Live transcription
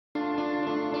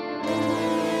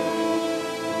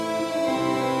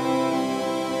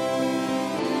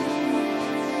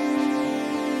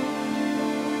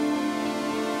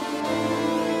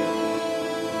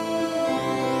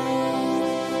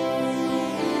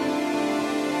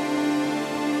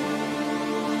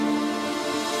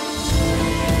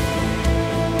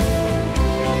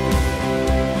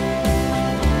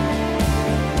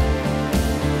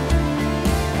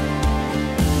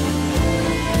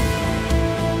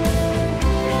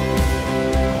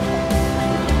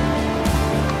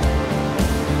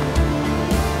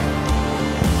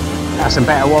That's a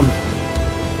better one.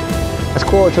 It's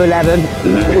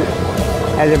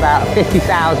 11:15. There's about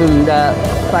 50,000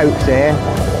 boats here,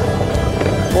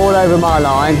 all over my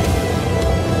line.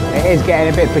 It is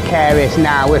getting a bit precarious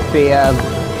now with the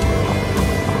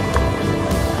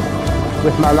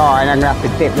with my line. I'm gonna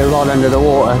have to dip the rod under the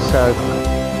water, so.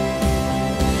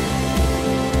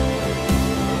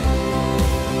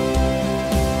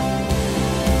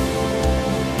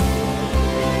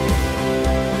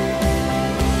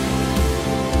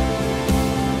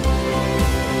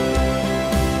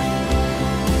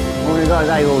 Morning guys,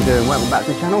 how you all doing? Welcome back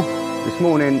to the channel. This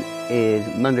morning is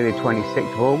Monday the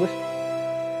 26th of August.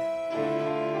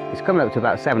 It's coming up to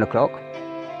about 7 o'clock.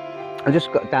 I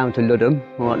just got down to Ludham,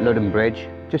 or Ludham Bridge,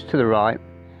 just to the right.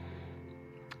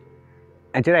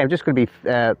 And today I'm just going to be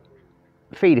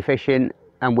feeder fishing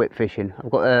and whip fishing.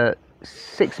 I've got a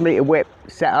 6 metre whip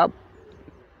set up.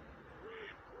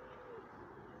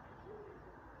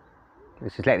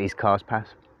 Let's just let these cars pass.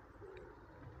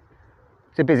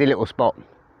 It's a busy little spot.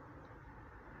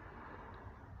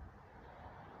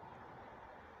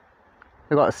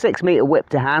 I've got a 6 metre whip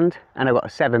to hand, and I've got a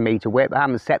 7 metre whip. I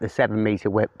haven't set the 7 metre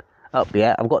whip up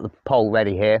yet. I've got the pole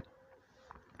ready here.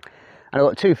 And I've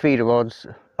got 2 feeder rods.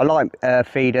 I like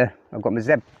feeder. I've got my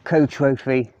Zebco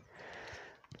trophy.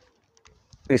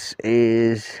 This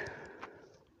is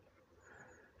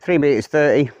 3 metres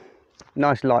 30.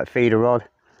 Nice light feeder rod.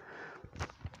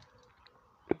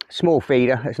 Small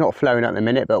feeder. It's not flowing at the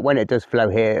minute, but when it does flow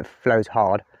here, it flows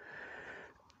hard.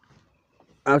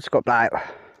 I've just got about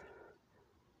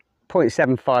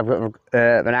 0.75 of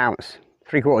an ounce,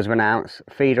 3/4 of an ounce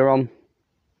feeder on.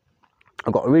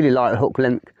 I've got a really light hook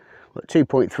length, got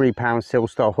 2.3 pound sill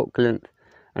style hook length,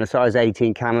 and a size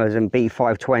 18 cameras and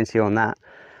B520 on that.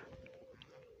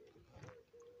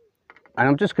 And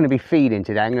I'm just going to be feeding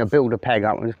today. I'm going to build a peg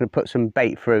up. I'm just going to put some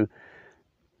bait through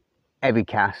every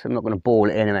cast. I'm not going to ball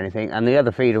it in or anything. And the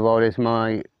other feeder rod is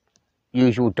my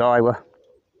usual Daiwa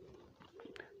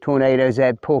Tornado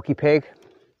Z Porky Pig.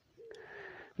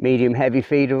 Medium heavy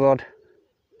feeder rod.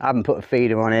 I haven't put a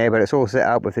feeder on here, but it's all set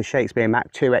up with the Shakespeare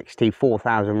Mac 2 XT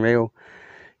 4000 reel,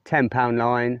 10 pound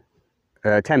line,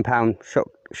 10 pound shock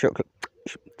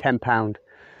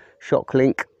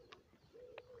link,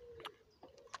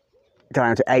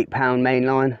 down to 8 pound main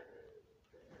line,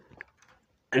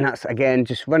 and that's again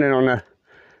just running on a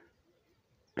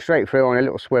straight through on a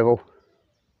little swivel.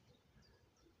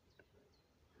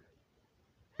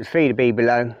 There's feeder bead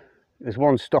below. There's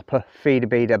 1 stopper feeder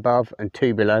bead above and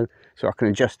 2 below, so I can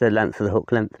adjust the length of the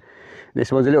hook length.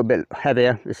 This one's a little bit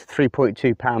heavier. It's a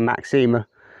 3.2 pound Maxima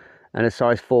and a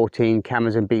size 14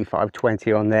 cameras and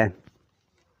B520 on there.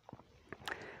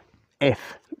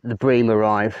 If the Bream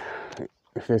arrive,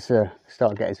 if there's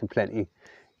start getting some plenty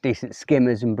decent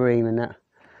skimmers and Bream and that.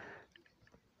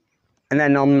 And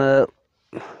then on the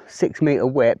 6 metre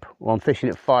whip, well, I'm fishing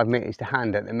at 5 metres to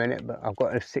hand at the minute, but I've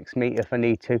got a 6 metre if I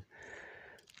need to.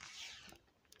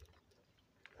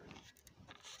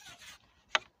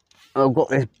 I've got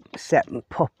this set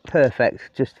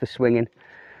perfect just for swinging.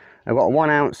 I've got a 1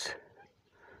 ounce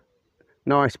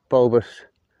nice bulbous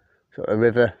sort of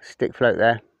river stick float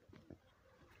there,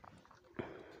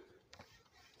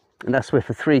 and that's with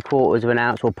a 3/4 of an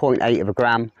ounce or 0.8 of a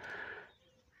gram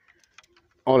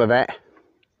Olivet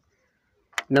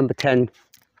number 10,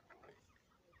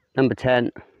 number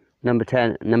 10, number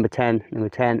 10, number 10, number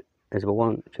 10. There's a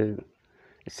 1, 2,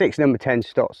 6 number 10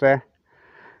 stocks there.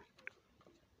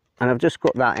 And I've just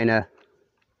got that in a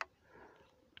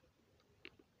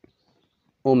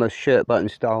almost shirt button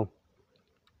style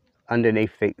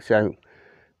underneath it, so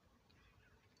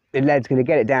the lead's going to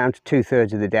get it down to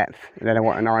 2/3 of the depth, and then I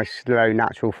want a nice slow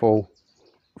natural fall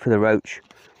for the roach.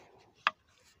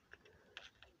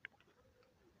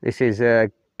 This is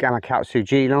a Gamakatsu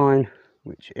G line,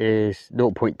 which is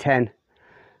 0.10,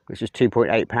 which is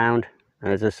 2.8 pound,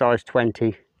 and there's a size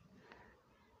 20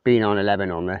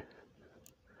 B911 on there.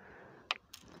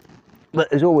 But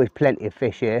there's always plenty of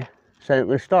fish here, so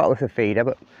we'll start with the feeder,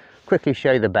 but quickly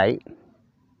show the bait.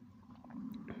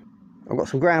 I've got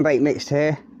some ground bait mixed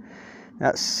here.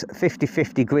 That's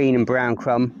 50-50 green and brown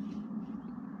crumb.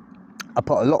 I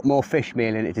put a lot more fish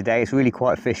meal in it today. It's really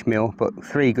quite fish meal, but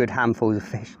 3 good handfuls of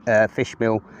fish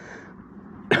meal,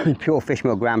 pure fish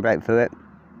meal ground bait for it.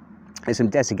 There's some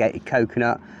desiccated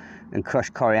coconut and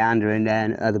crushed coriander in there,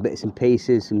 and other bits and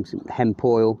pieces, some hemp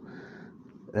oil.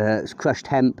 It's crushed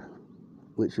hemp,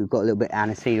 which we've got a little bit of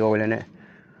aniseed oil in it.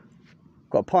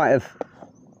 Got a pint of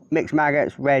mixed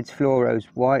maggots, reds, fluoros,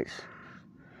 whites.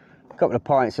 A couple of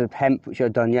pints of hemp, which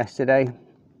I've done yesterday.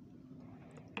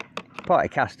 Pint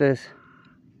of casters.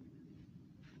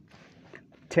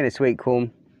 Tin of sweet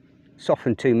corn.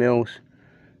 softened 2 mils,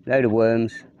 load of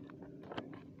worms.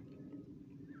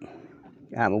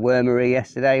 Out of my wormery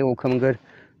yesterday, all coming good.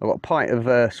 I've got a pint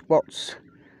of squats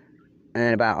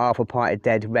and about half a pint of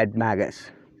dead red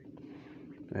maggots.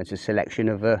 That's a selection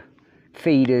of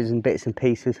feeders and bits and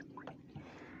pieces.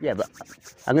 Yeah, but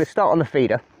I'm going to start on the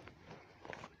feeder.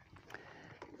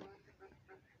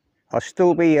 I'll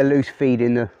still be loose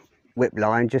feeding the whip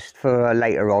line just for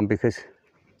later on, because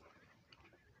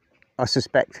I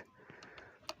suspect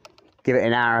give it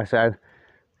an hour or so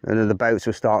and then the boats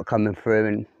will start coming through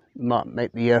and might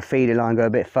make the feeder line go a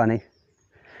bit funny.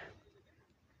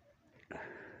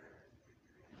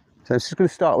 So I'm just going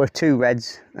to start with 2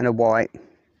 reds and a white,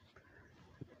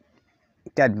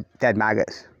 dead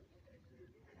maggots.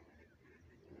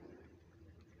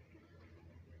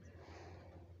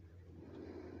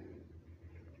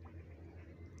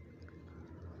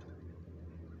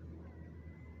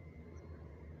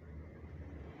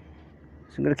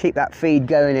 So I'm going to keep that feed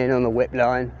going in on the whip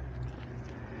line.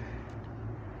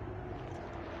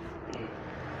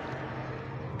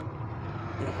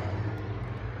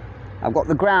 I've got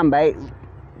the ground bait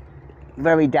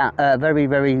very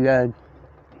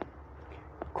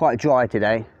quite dry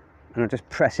today, and I'm just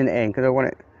pressing it in because I want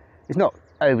it. It's not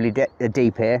overly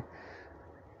deep here.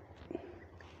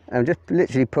 I'm just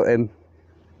literally putting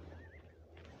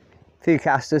a few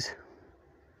casters,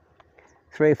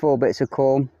 3 or 4 bits of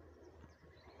corn,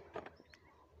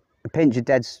 a pinch of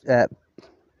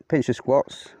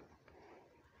squats,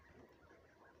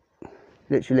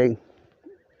 literally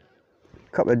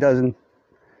a couple of dozen,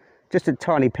 just a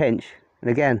tiny pinch. And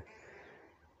again,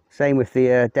 same with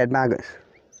the dead maggots.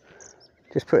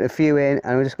 Just putting a few in,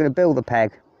 and I'm just going to build the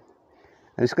peg.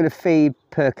 I'm just going to feed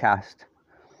per cast.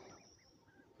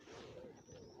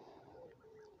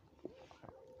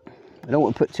 I don't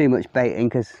want to put too much bait in,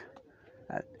 because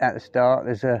at the start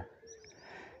there's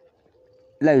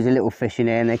loads of little fish in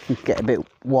here and they can get a bit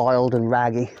wild and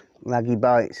raggy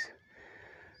bites.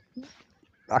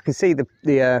 I can see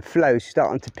the flow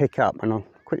starting to pick up, and I'll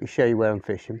quickly show you where I'm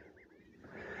fishing.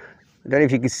 I don't know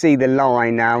if you can see the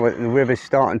line now, the river's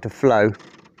starting to flow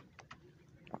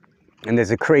and there's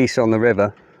a crease on the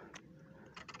river.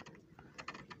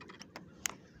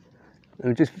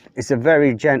 And it's a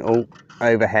very gentle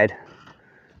overhead.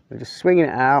 I'm just swinging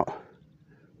it out,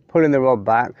 pulling the rod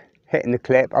back, hitting the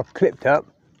clip. I've clipped up,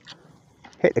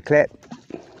 hit the clip,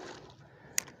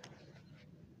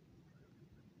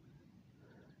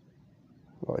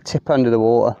 got a tip under the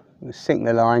water, sink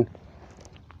the line.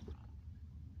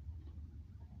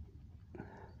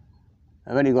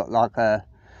 I've only got like a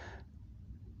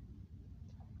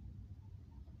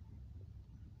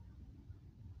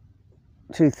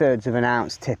two-thirds of an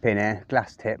ounce tip in here,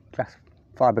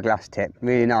 fiberglass tip,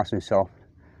 really nice and soft.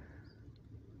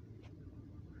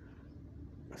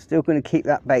 Still going to keep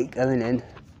that bait going in.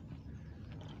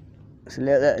 It's a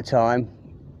little at a time.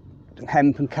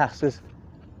 Hemp and casters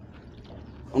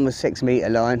on the 6 metre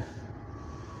line.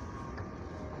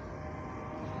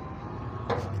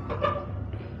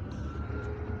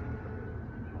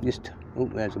 Oh,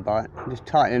 there's a bite. Just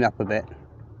tightening up a bit.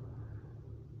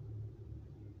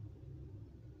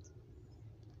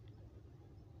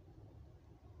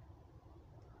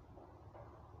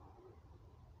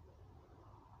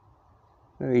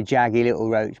 Very jaggy little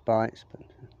roach bites, but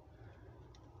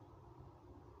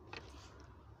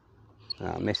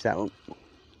I missed that one.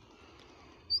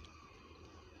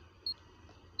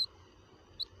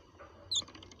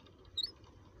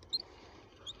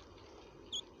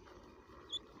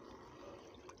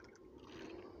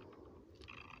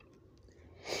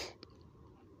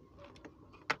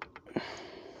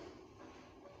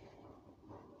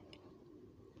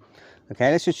 Okay,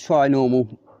 let's just try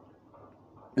normal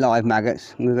live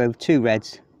maggots. I'm going to go with 2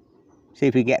 reds, see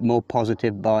if we get more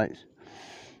positive bites.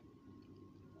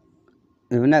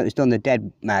 I've noticed on the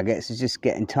dead maggots, it's just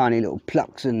getting tiny little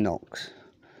plucks and knocks.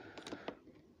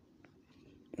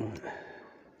 And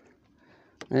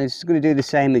it's going to do the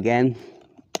same again,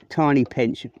 tiny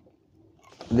pinch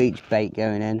of each bait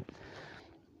going in.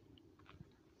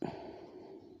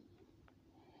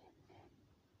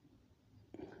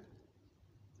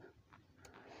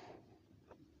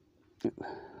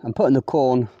 I'm putting the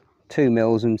corn 2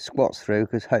 mils and squats through,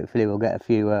 because hopefully we'll get a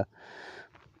few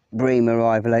bream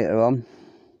arrive later on.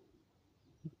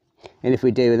 And if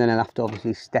we do, then I'll have to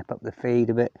obviously step up the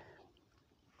feed a bit.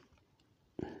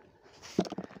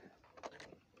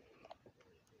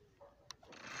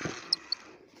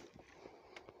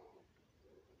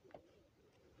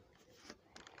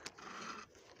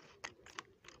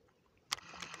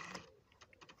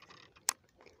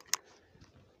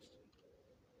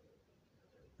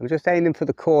 I'm just aiming for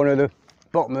the corner of the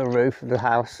bottom of the roof of the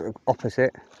house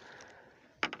opposite.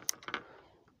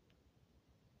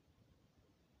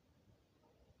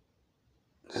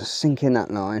 Just sink in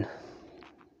that line.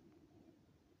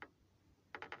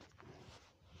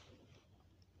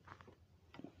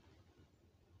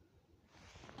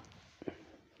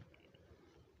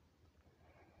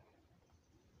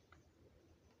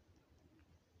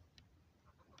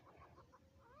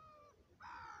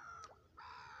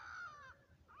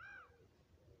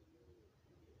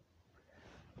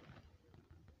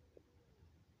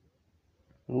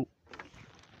 Ooh.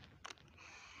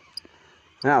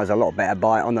 That was a lot better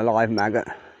bite on the live maggot.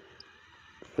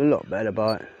 A lot better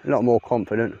bite, a lot more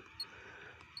confident.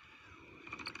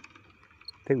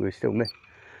 I think we're still missing.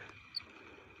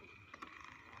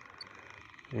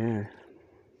 Yeah,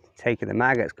 taking the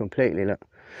maggots completely, look.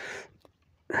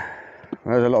 That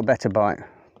was a lot better bite.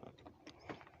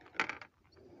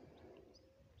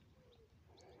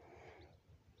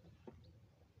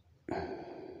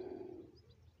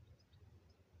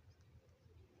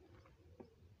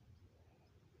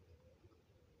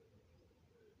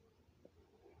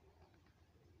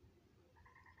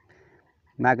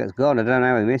 Maggot's gone, I don't know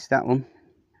how we missed that one.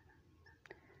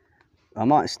 I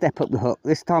might step up the hook.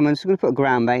 This time I'm just going to put a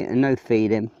ground bait and no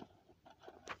feed in.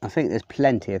 I think there's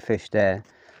plenty of fish there.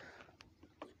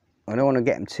 I don't want to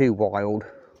get them too wild.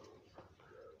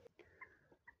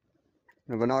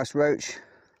 Another nice roach.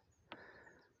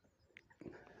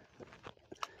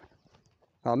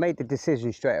 I made the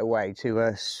decision straight away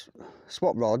to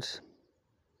swap rods.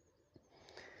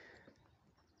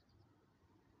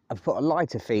 I've put a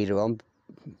lighter feeder on.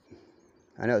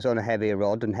 I know it's on a heavier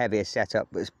rod and heavier setup,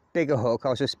 but it's bigger hook. I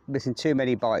was just missing too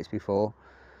many bites before.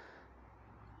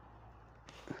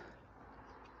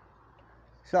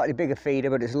 Slightly bigger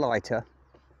feeder, but it's lighter.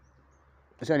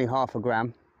 It's only 0.5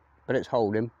 gram, but it's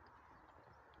holding.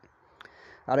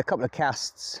 I had a couple of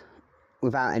casts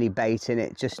without any bait in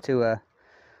it, just to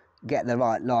get the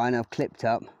right line. I've clipped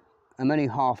up. I'm only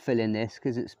half filling this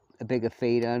because it's a bigger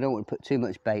feeder. I don't want to put too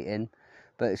much bait in,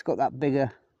 but it's got that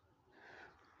bigger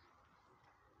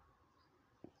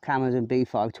Amazon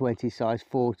B520 size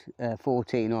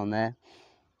 14 on there.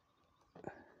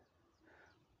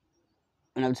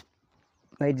 And I've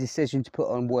made a decision to put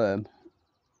on worm.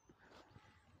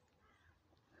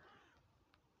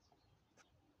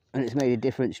 And it's made a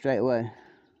difference straight away.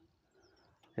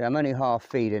 Yeah, I'm only half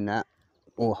feeding that,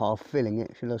 or half filling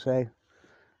it, should I say.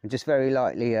 And just very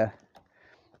lightly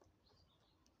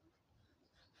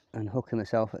unhooking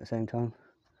myself at the same time.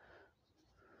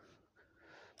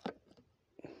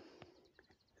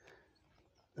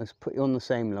 Let's put you on the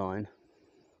same line.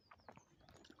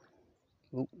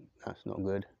 Oh, that's not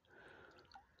good.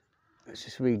 Let's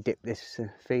just re-dip this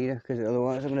feeder, because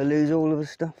otherwise I'm going to lose all of the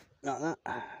stuff like that.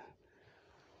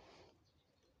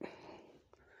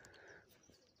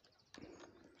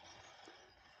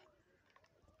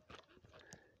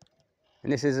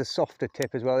 And this is a softer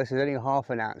tip as well. This is only a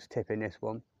 1/2 ounce tip in this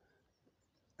one.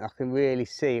 I can really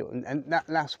see it. And that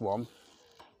last one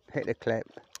hit the clip,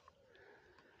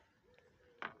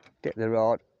 dip the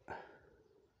rod,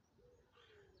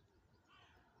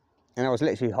 and I was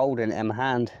literally holding it in my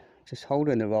hand, just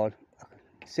holding the rod. I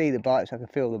can see the bites, I can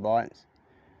feel the bites,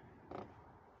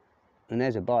 and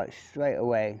there's a bite straight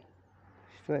away.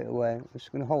 I'm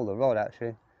just going to hold the rod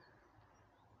actually.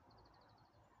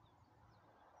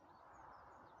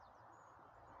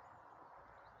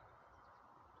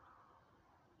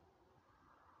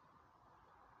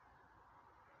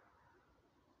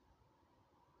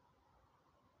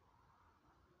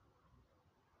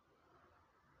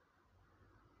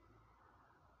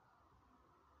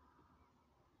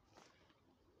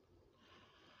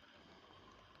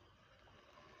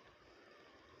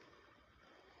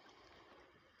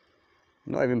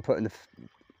 I'm not even putting the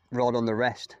rod on the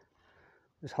rest,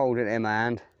 just holding it in my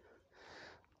hand.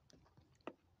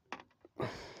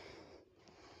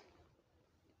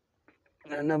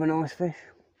 Another nice fish.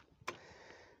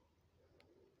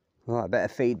 Right, I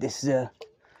better feed this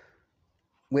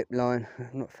whip line.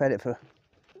 I've not fed it for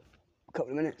a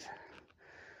couple of minutes.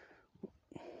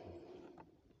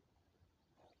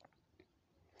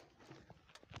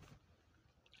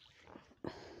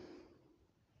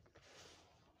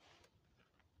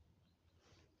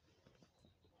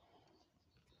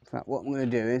 In fact, what I'm going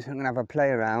to do is I'm going to have a play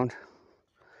around.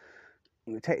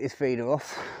 I'm going to take this feeder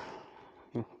off,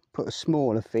 put a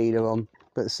smaller feeder on,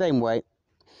 but the same weight,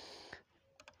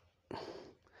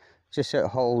 just so it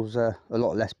holds a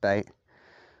lot less bait.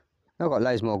 I've got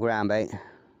loads more ground bait,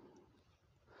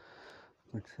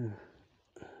 but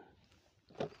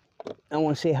I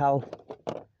want to see how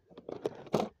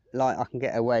light I can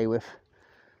get away with.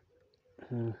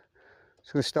 So I'm going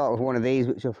to start with one of these,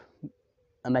 which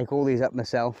I make all these up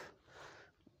myself.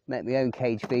 Make my own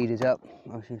cage feeders up.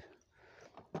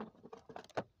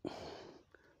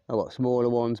 I've got smaller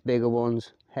ones, bigger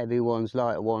ones, heavy ones,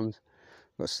 lighter ones.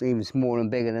 I've got even smaller and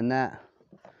bigger than that.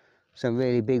 Some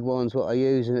really big ones what I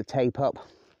use and a tape up.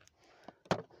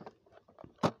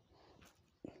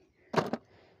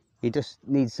 You just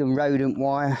need some rodent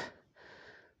wire.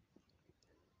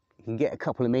 You can get a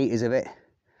couple of meters of it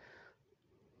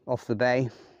off the bay.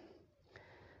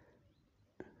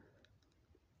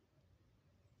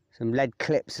 Some lead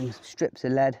clips and strips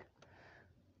of lead.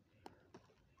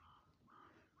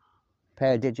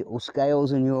 Pair of digital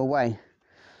scales and you're away.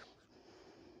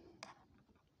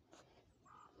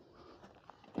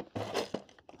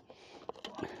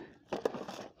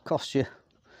 Cost you,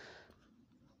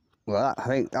 well, I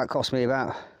think that cost me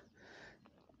about,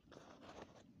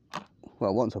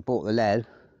 well, once I bought the lead,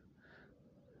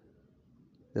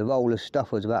 the roll of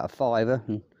stuff was about £5,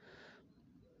 and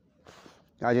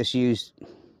I just used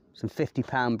some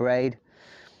 £50 braid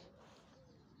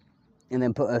and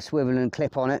then put a swivel and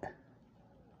clip on it.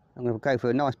 I'm going to go for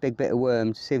a nice big bit of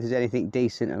worm to see if there's anything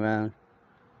decent around.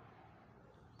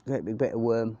 Great big bit of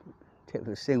worm, tip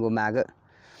for a single maggot.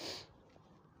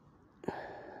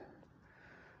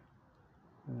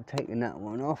 I'm taking that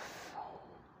one off.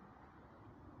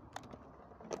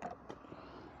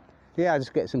 Yeah, I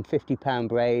just get some £50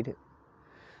 braid,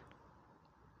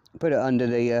 put it under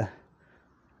the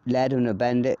lead and I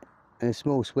bend it, and a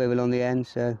small swivel on the end.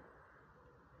 So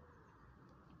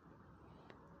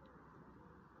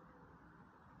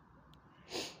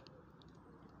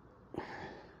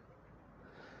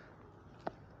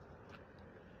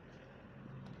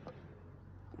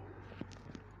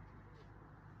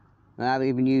I haven't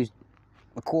even used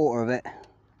a quarter of it.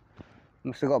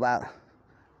 Must have got about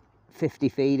 50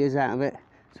 feeders out of it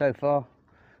so far.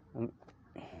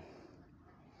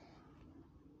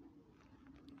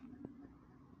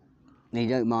 You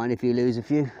don't mind if you lose a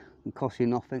few, it costs you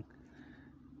nothing.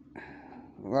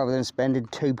 Rather than spending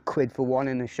 £2 for one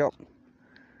in the shop,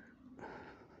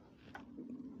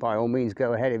 by all means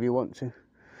go ahead if you want to.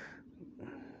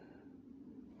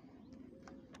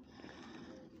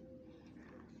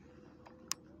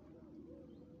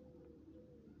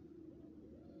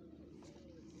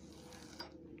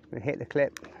 Hit the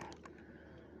clip,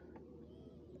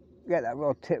 get that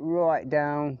rod tip right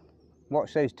down,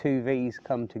 watch those two V's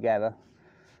come together.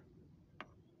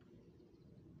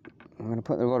 I'm going to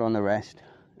put the rod on the rest.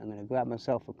 I'm going to grab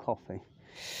myself a coffee.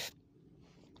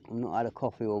 I've not had a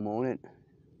coffee all morning.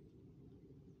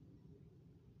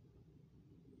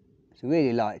 It's a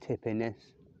really light tip in this,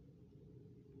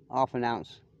 ½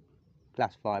 ounce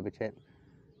glass fibre tip.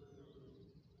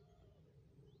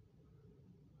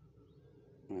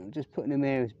 I'm just putting the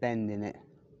merest bend in it.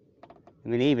 I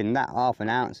mean, even that ½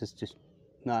 ounce is just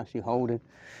nicely holding,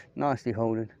 nicely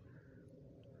holding.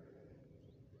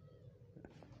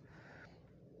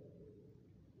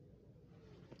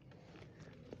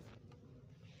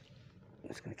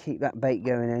 Just going to keep that bait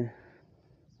going in.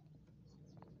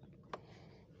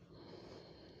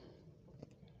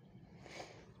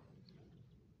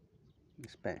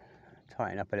 Just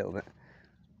tighten up a little bit.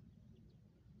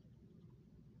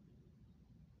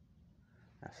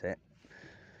 That's it.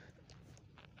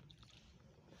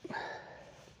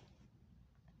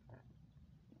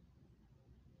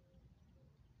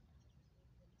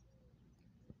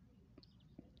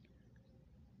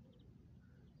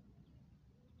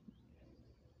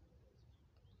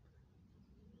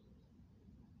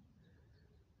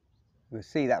 We'll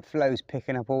see that flow's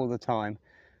picking up all the time.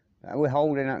 We're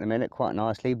holding at the minute quite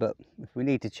nicely, but if we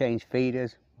need to change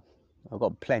feeders, I've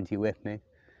got plenty with me.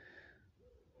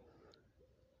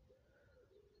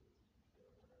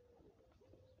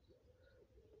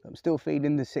 I'm still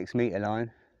feeding the 6 metre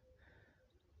line.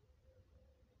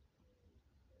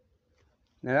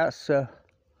 Now that's, I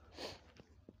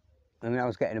mean, I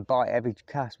was getting a bite every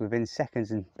cast within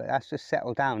seconds, but that's just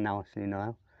settled down nicely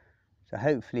now. So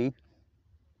hopefully,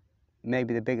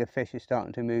 maybe the bigger fish are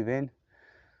starting to move in.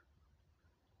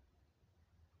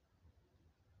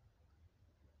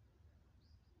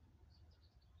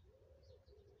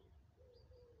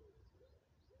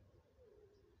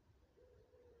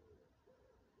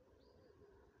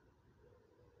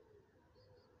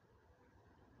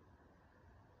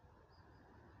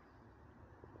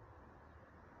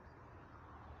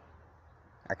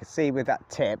 I can see with that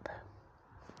tip,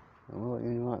 oh,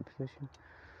 in the right position.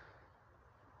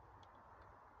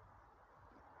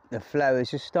 The flow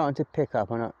is just starting to pick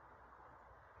up on it.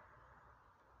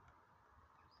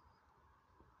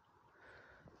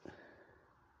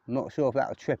 I'm not sure if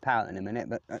that'll trip out in a minute,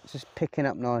 but that's just picking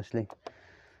up nicely.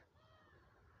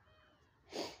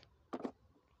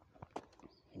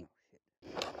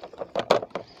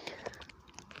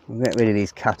 I'll get rid of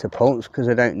these catapults because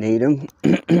I don't need them.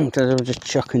 So I'll just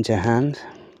chuck into hand.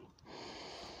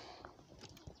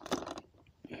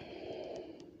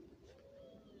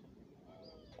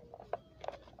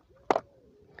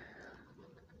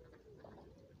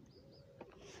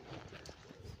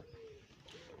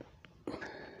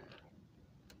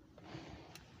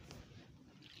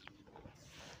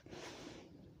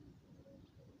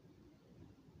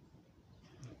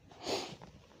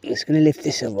 Just going to lift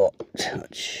this up a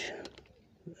touch.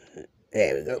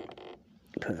 There we go.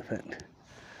 Perfect.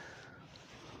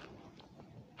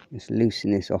 Just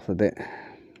loosen this off a bit.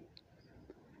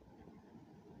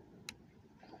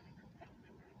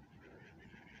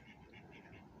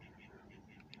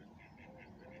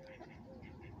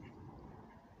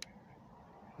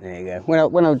 There you go.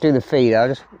 When I do the feed, I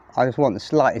just want the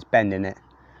slightest bend in it.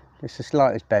 Just the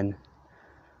slightest bend.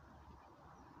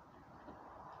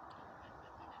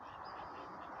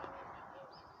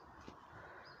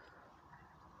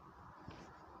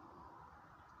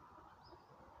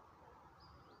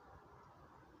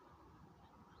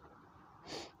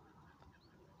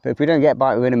 But if we don't get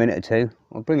bite within a minute or two,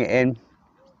 we'll bring it in,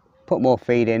 put more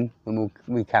feed in, and we'll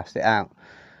recast it out.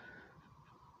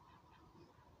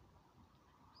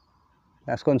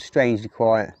 That's gone strangely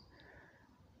quiet.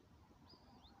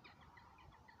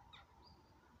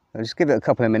 I'll just give it a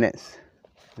couple of minutes,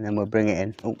 and then we'll bring it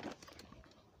in. Oh.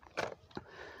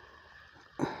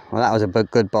 Well, that was a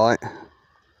good bite.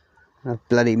 I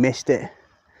bloody missed it.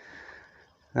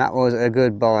 That was a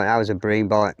good bite. That was a bream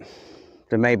bite.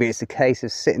 So maybe it's a case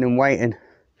of sitting and waiting.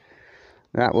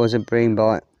 That was a bream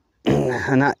bite.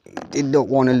 And that did not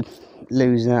want to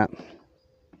lose that.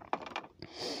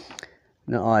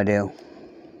 Not ideal.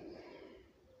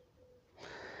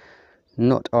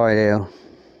 Not ideal.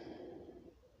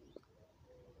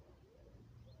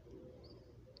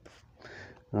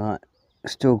 Right,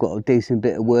 still got a decent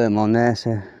bit of worm on there,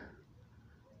 so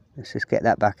let's just get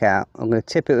that back out. I'm going to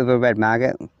tip it with a red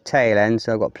maggot, tail end,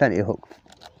 so I've got plenty of hook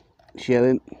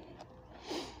showing.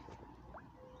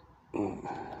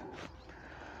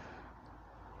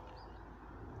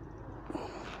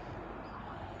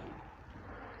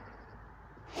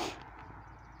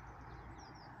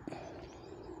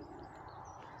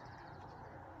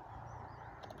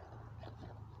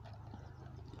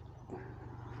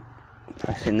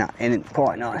 Pressing that in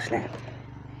quite nicely.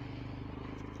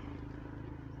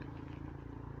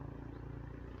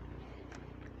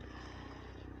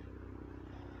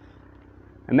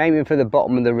 I'm aiming for the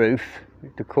bottom of the roof,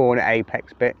 the corner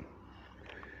apex bit.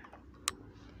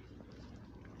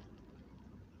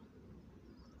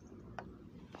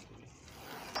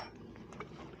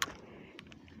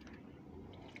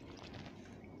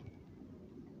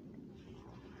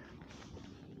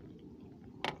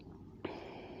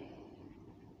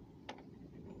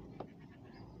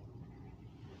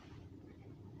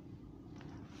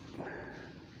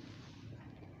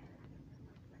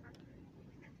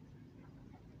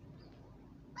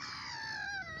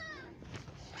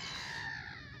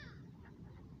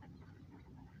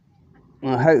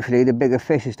 Well, hopefully the bigger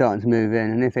fish are starting to move in,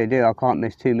 and if they do, I can't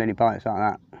miss too many bites like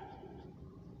that.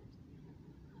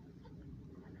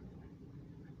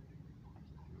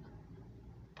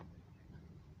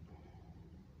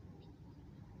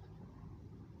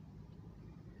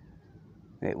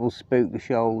 It will spook the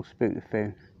shoals, spook the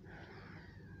fish.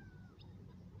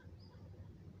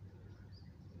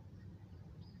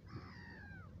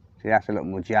 See, that's a lot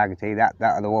more jaggedy. That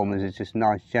other one was just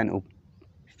nice, gentle,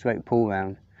 straight pull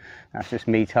round. That's just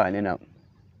me tightening up.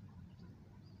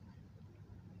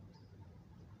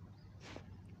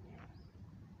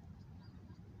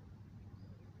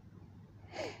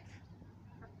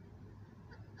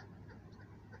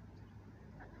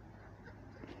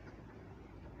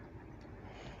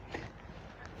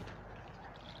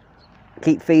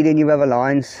 Keep feeding your other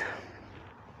lines.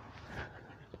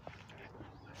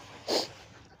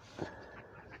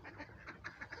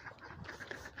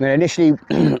 I mean, initially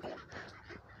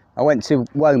I went to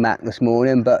Womack this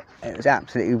morning, but it was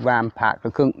absolutely ram-packed.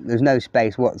 There's no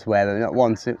space whatsoever,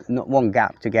 not one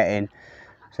gap to get in.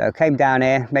 So I came down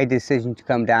here, made the decision to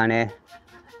come down here.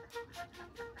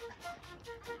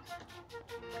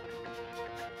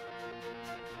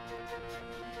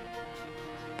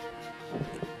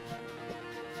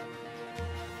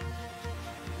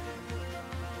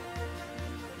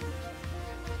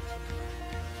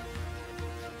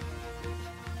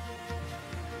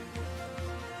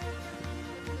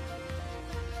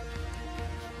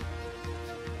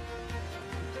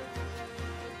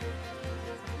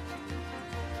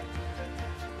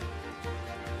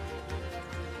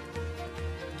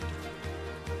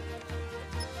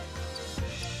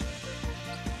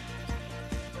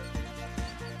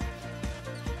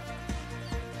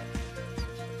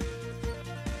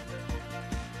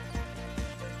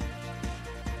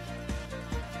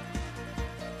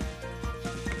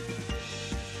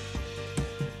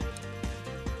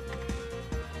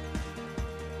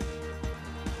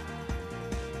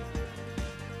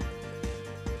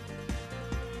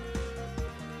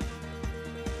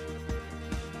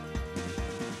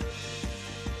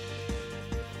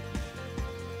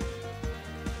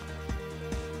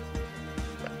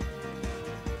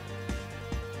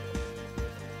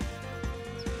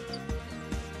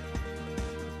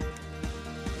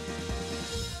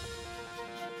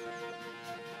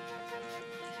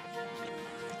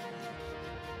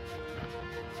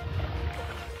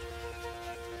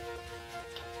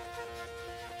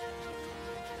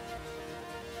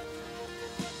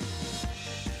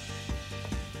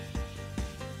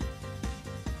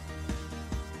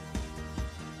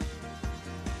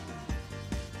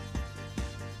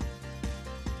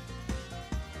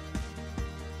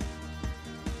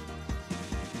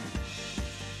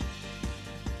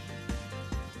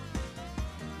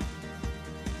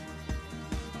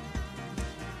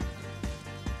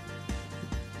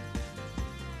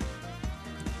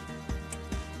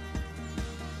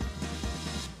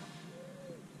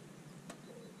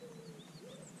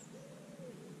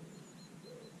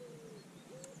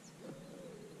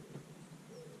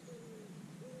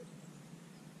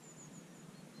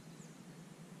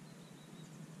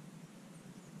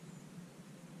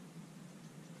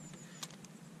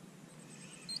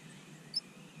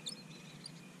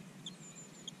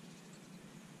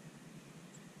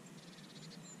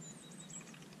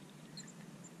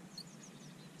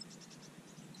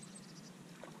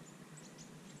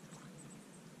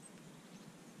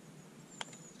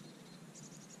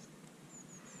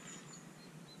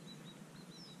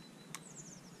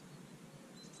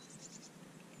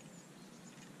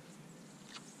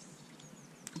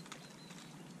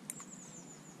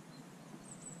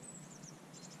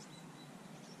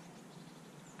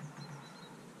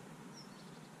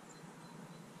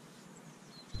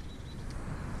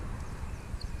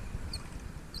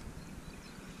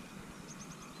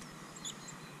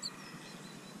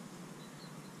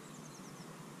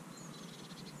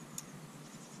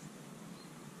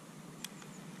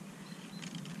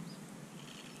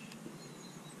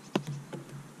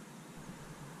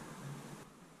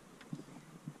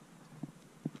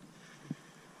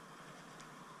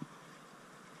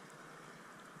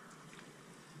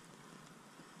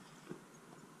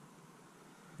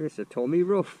 It's a Tommy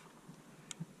Rough.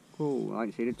 Oh, I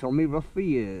ain't seen a Tommy Rough for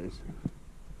years.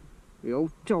 The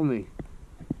old Tommy.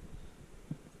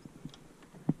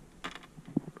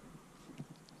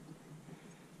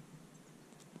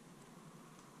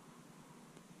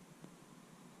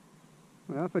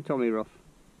 Well, for Tommy Rough.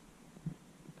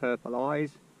 Purple eyes.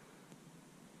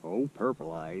 Oh,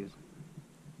 purple eyes.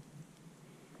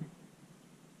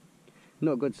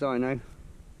 Not a good sign though.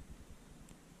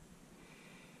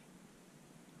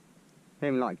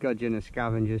 Them like gudgeon and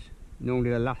scavengers. Normally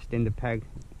they're last in the peg.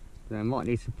 So I might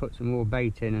need to put some more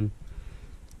bait in and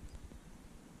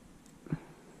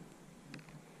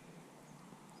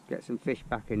get some fish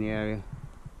back in the area.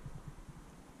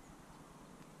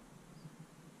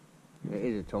 It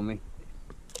is a Tommy.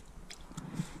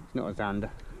 It's not a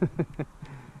zander.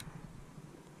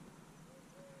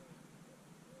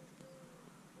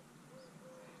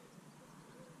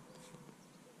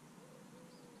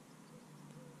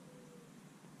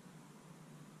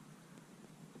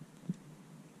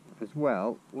 As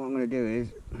well, what I'm going to do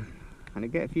is I'm going to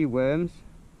get a few worms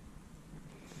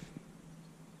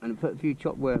and put a few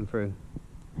chopped worm through.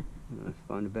 Let's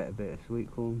find a better bit of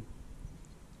sweet corn.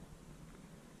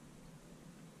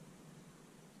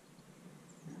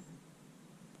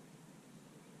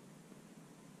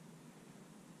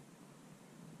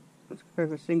 Let's go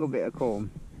for a single bit of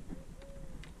corn.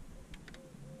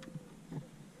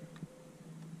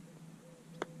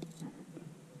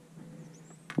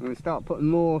 I'm going to start putting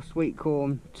more sweet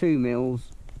corn, 2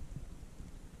 mils,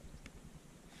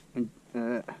 and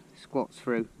squats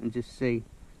through and just see,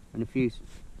 and a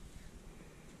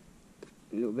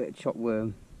little bit of chopped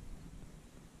worm.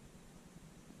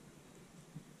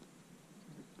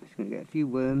 Just going to get a few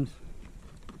worms.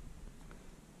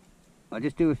 I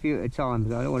just do a few at a time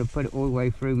because I don't want to put it all the way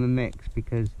through my mix,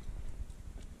 because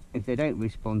if they don't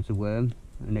respond to worm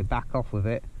and they back off with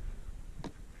it,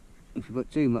 if you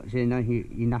put too much in, then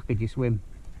you knackered your swim.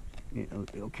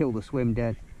 It'll kill the swim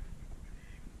dead.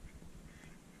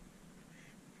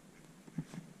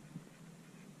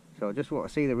 So I just want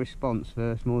to see the response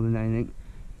first more than anything.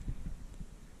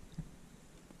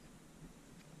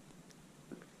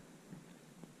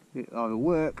 It either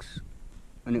works,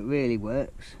 and it really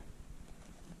works,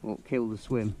 or kill the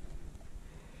swim.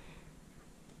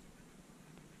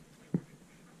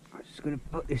 I'm just going to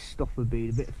put this stopper bead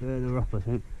a bit further up, I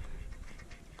think.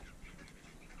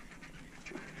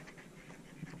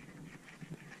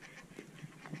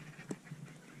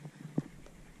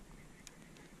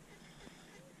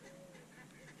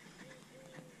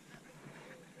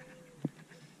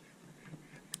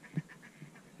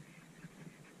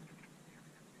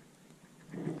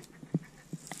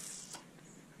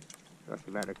 That's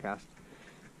a better cast.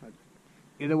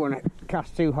 You don't want to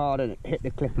cast too hard and hit the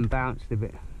clip and bounce a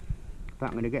bit. But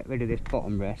I'm going to get rid of this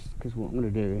bottom rest, because what I'm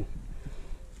going to do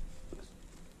is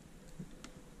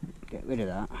get rid of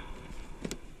that.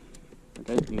 I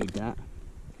don't need that.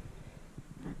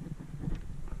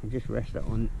 I just rest that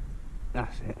on.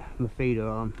 That's it. My feeder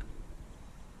arm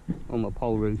on my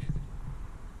pole roost.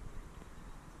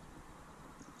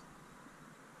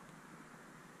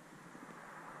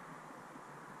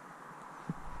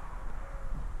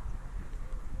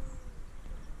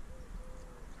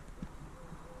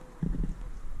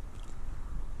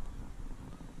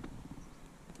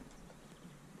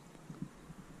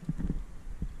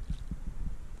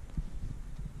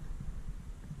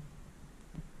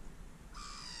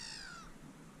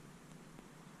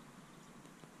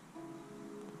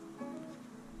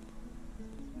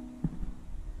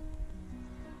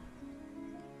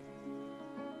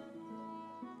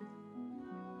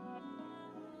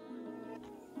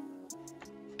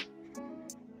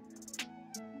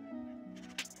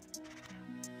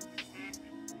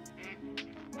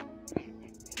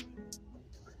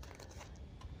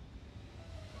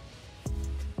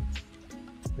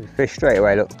 Fish straight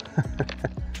away, look.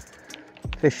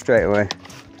 Fish straight away.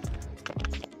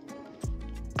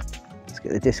 Let's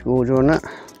get the disc order on that.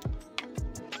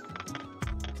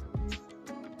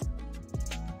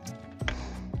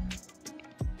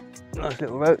 Nice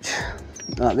little roach.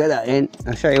 I'll get that in.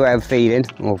 I'll show you where I'm feeding,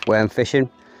 or where I'm fishing.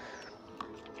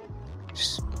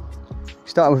 Just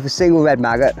starting with a single red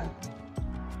maggot.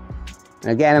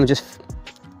 And again, I'm just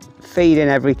feeding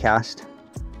every cast.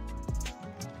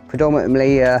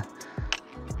 Predominantly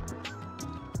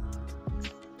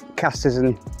casters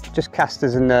and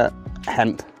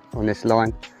hemp on this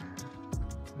line.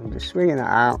 I'm just swinging that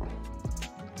out.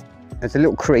 There's a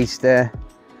little crease there.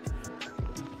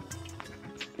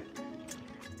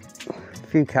 A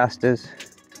few casters.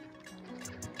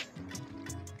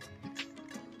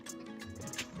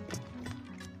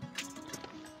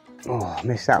 Oh, I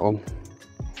missed that one.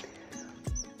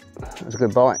 That was a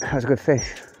good bite, that was a good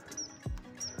fish.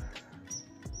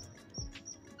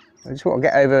 I just want to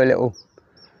get over a little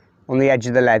on the edge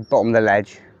of the ledge, bottom of the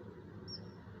ledge.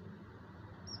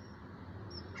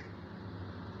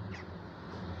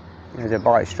 There's a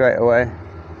bite straight away.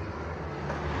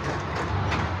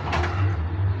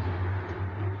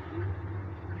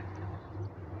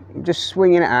 Just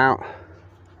swinging it out,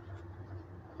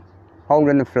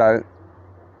 holding the float,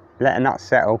 letting that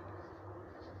settle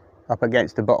up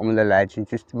against the bottom of the ledge and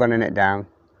just running it down.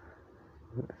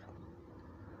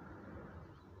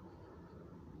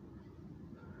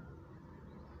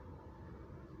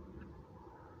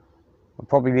 I'll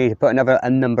probably need to put a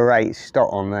number 8 stot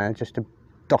on there just to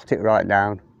dot it right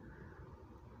down.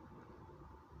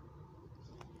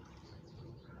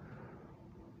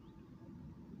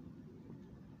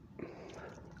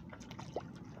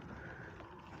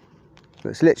 But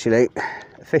it's literally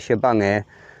a fisher bung here.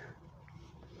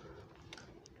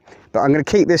 But I'm going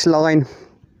to keep this line.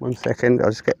 1 second,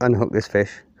 I'll just unhook this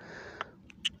fish.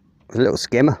 It's a little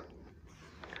skimmer.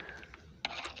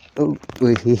 Oh,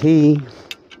 hee hee.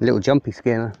 Little jumpy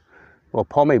skimmer. Or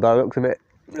pommy by the looks of it.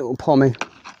 Little pommy.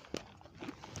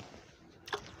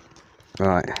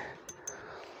 Right.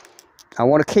 I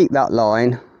want to keep that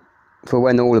line for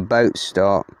when all the boats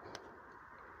start.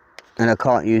 And I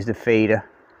can't use the feeder.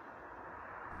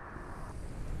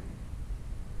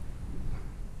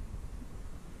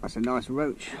 That's a nice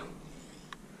roach.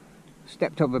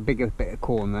 Stepped over a bigger bit of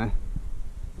corn there.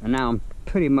 And now I'm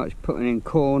pretty much putting in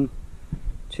corn,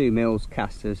 2 mils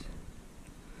casters.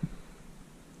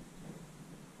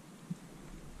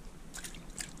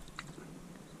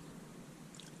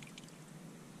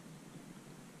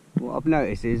 What I've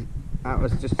noticed is that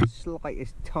was just the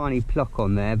slightest tiny pluck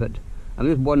on there, but I'm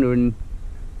just wondering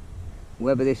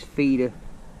whether this feeder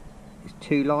is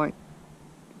too light.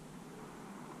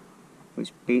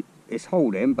 It's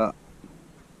holding, but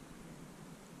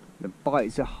the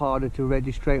bites are harder to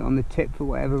registrate on the tip for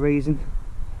whatever reason.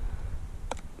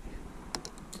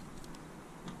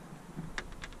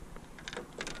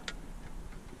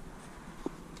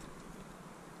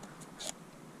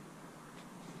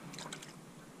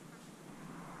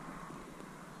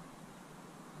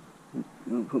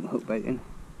 I'll put my hook bait in.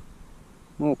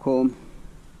 More corn,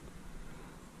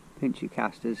 pinch your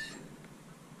casters,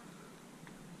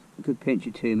 a good pinch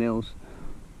of 2 mils,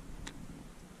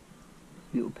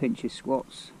 little pinch of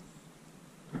squats,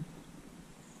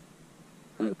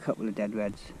 and a couple of dead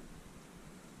reds.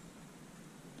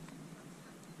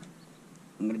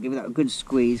 I'm going to give that a good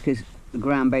squeeze because the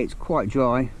ground bait's quite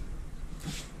dry.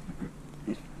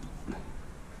 It's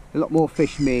a lot more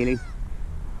fish mealy.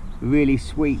 Really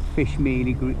sweet fish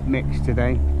mealy mix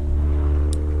today.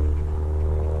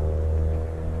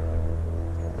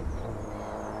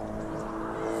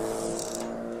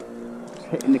 Just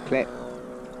hitting the clip,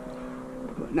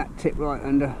 putting that tip right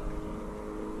under,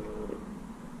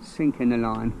 sinking the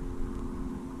line.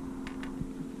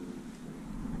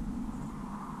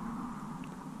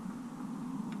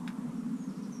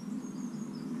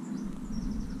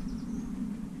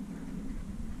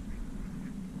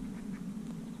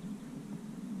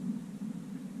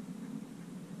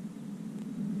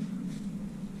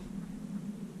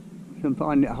 I'm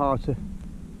finding it hard to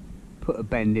put a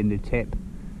bend in the tip,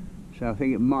 so I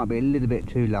think it might be a little bit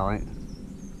too light.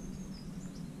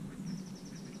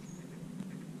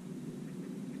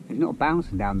 It's not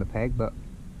bouncing down the peg, but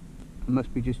I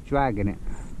must be just dragging it.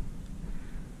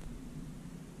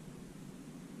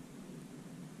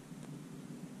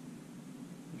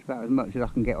 It's about as much as I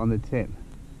can get on the tip.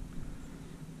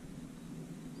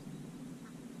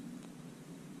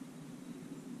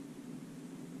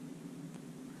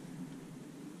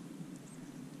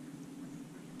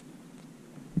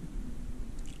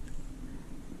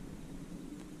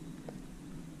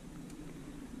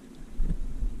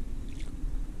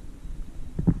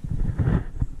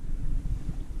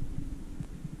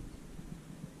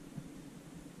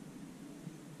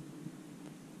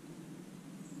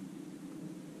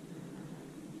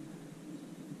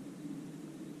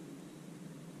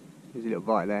 There's a little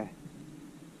bite there.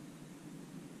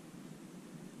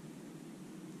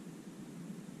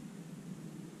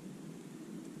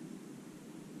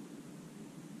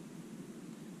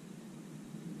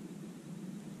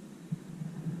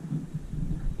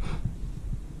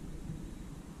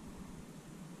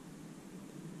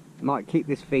 Might keep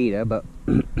this feeder, but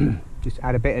just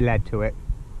add a bit of lead to it.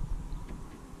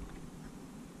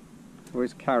 Or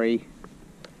just carry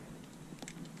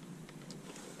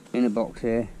in a box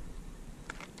here,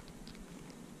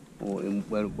 or in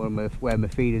where my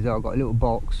feeders are. I've got a little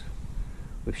box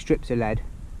with strips of lead.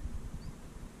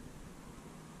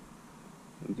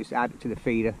 And just add it to the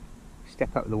feeder,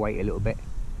 step up the weight a little bit.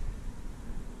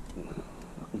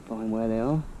 I can find where they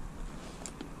are.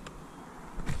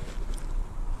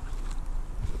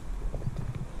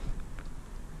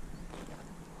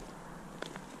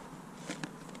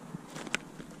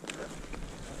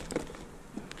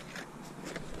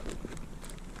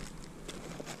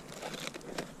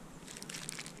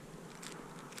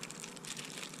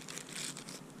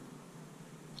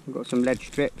 I've got some lead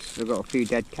strips, I've got a few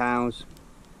dead cows.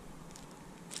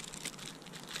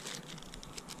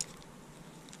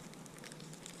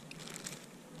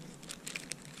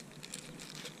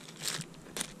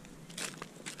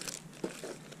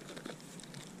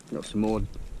 Got some more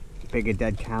bigger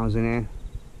dead cows in here.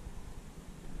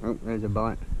 Oh, there's a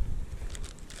bite.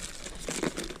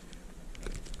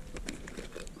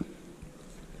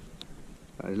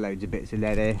 There's loads of bits of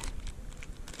lead here.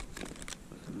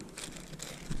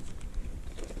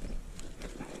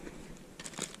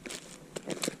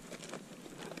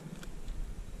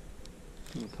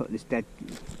 I'll put this dead.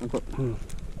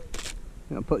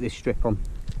 I'll put this strip on.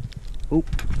 Oop.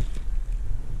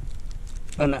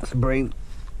 And that's a bream.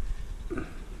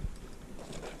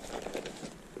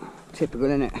 Typical,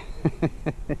 isn't it?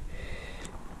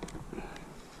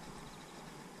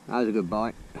 That was a good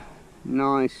bite.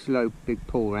 Nice, slow, big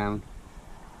pull round.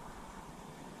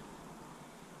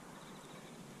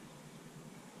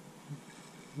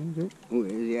 Oh,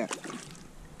 it is, yeah.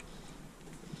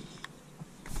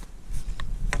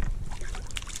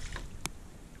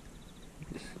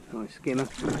 Just nice skimmer.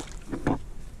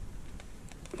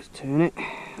 Just turn it.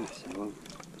 That's the one.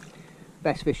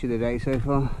 Best fish of the day so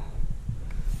far.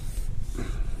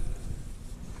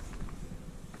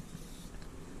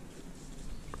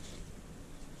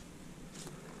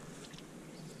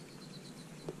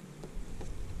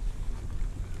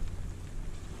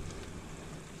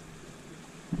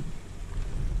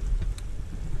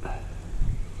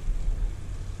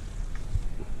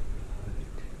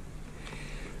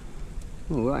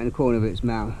 Oh, right in the corner of its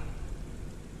mouth.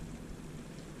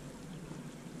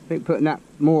 I think putting that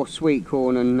more sweet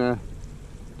corn and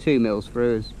 2 mils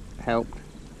through has helped.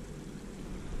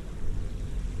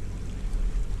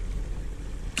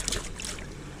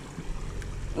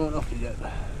 Oh, and off you go.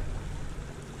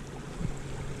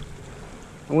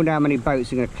 I wonder how many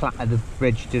boats are going to clatter the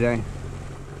bridge today.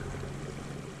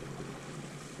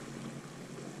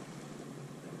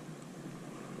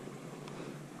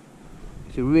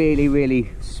 It's a really, really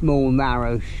small,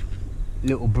 narrow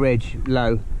little bridge,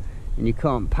 low, and you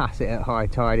can't pass it at high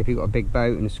tide if you've got a big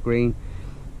boat and a screen.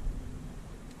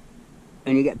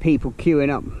 And you get people queuing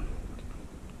up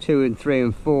 2 and 3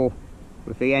 and 4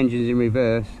 with the engines in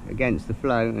reverse against the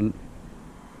flow, and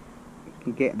it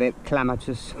can get a bit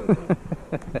calamitous.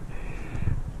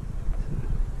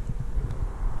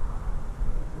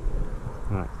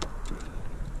 Right,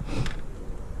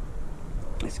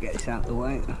 let's get this out of the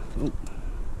way. Ooh.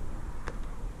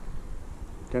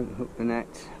 Don't hook the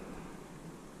net.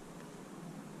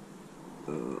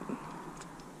 Come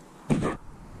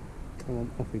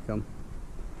on, off we come.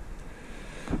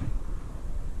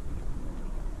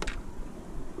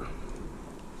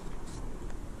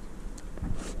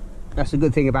 That's the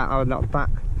good thing about our back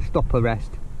stopper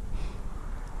rest.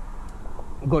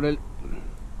 I've got a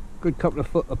good couple of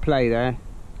foot of play there.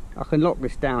 I can lock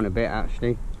this down a bit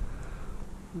actually.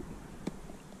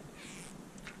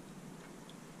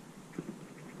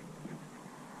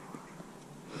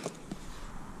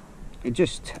 It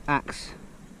just acts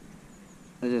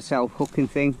as a self-hooking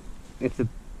thing. If the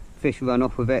fish run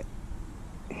off with it,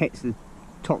 hits the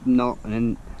top knot, and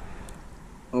then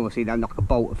obviously they'll knock a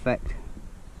bolt effect.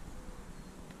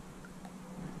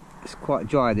 It's quite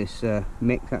dry, this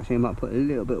mix. Actually, I might put a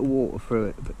little bit of water through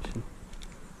it. But in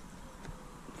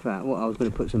fact, what I was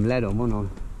going to put some lead on,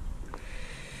 wasn't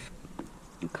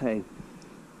I? Okay,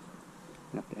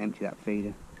 I have to empty that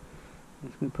feeder. I'm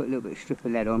just going to put a little bit of strip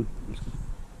of lead on.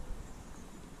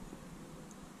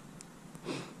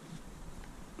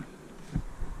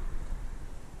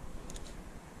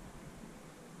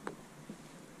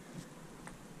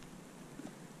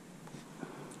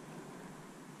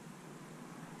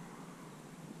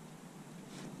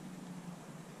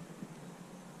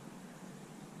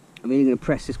 I'm really going to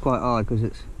press this quite hard because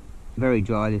it's very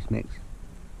dry, this mix.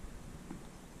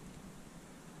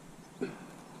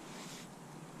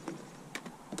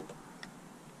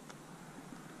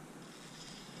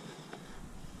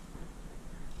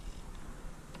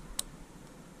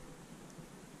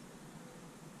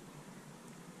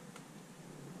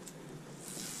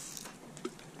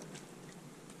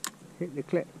 Hit the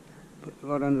clip, put the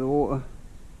rod under the water.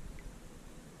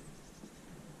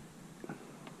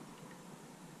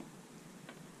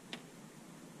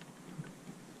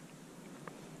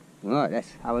 Right,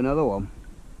 let's have another one.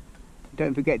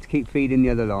 Don't forget to keep feeding the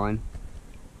other line.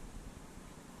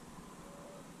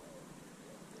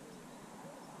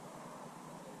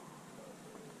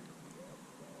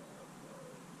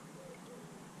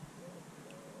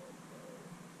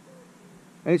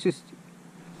 It's just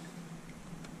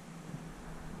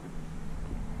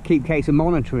keep case of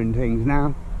monitoring things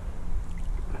now.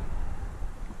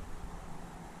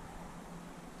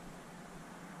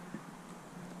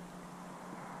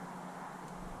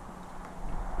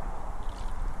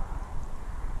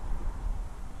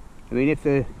 I mean, if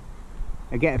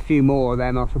I get a few more of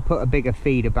them, I should put a bigger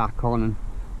feeder back on and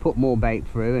put more bait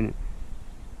through. And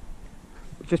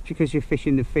just because you're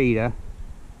fishing the feeder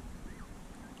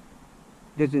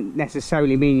doesn't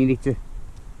necessarily mean you need to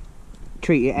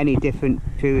treat it any different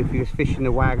to if you're fishing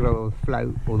the waggler or the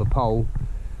float or the pole.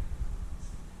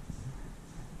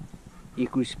 You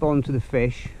can respond to the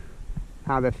fish,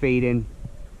 how they're feeding,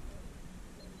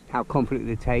 how confident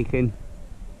they're taking,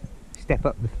 step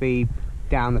up the feed,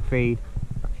 down the feed.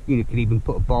 You could even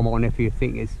put a bomb on if you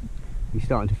think you're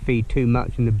starting to feed too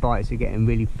much and the bites are getting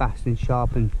really fast and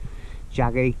sharp and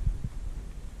jaggy.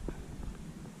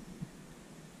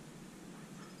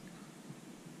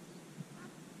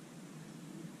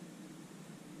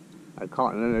 I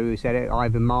can't remember who said it,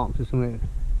 either Marks or something.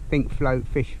 Think float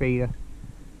fish feeder.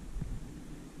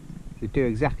 You do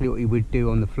exactly what you would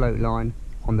do on the float line,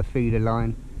 on the feeder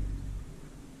line.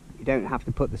 You don't have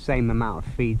to put the same amount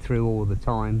of feed through all the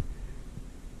time.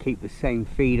 Keep the same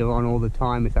feeder on all the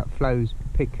time if that flow's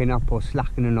picking up or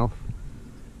slackening off.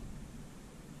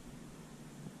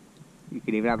 You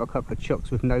can even have a couple of chucks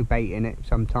with no bait in it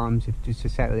sometimes, just to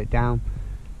settle it down.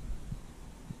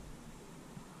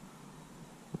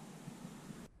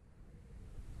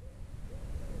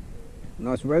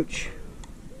 Nice roach.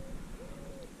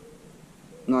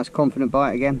 Nice confident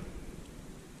bite again.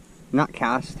 In that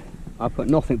cast, I put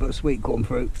nothing but sweet corn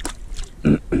through.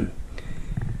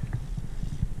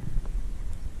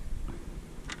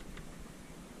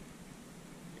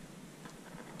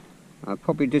 I'll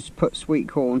probably just put sweet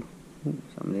corn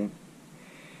and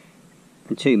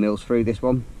 2 mils through this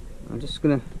one. I'm just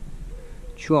going to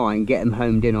try and get them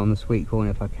homed in on the sweet corn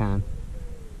if I can.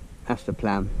 That's the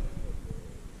plan.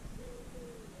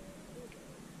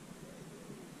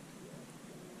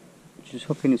 Just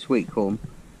hooking the sweet corn,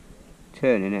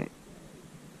 turning it,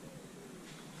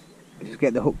 just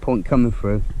get the hook point coming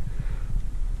through.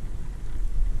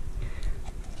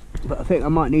 But I think I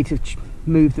might need to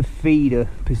move the feeder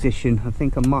position. I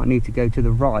think I might need to go to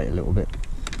the right a little bit,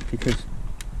 because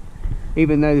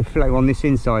even though the flow on this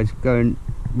inside is going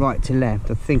right to left,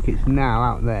 I think it's now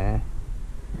out there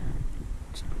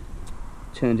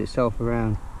turned itself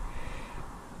around.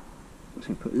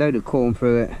 So put a load of corn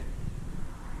through it,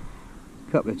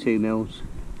 couple of 2 mils,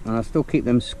 and I'll still keep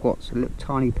them squats, a little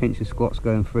tiny pinch of squats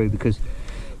going through, because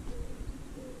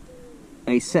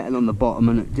they settle on the bottom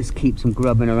and it just keeps them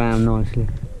grubbing around nicely.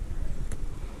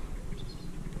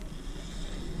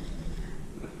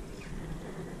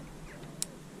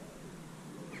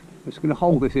 I'm just going to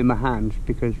hold this in my hand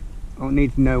because I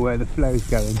need to know where the flow's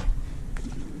going.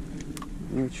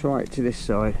 I'm going to try it to this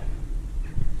side.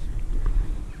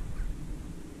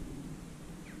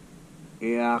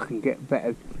 Yeah, I can get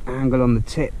better angle on the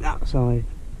tip that side.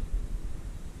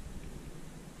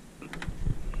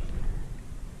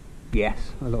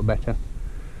 Yes, a lot better.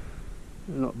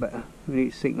 A lot better. We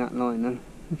need to sink that line now.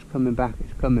 It's coming back,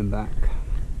 it's coming back.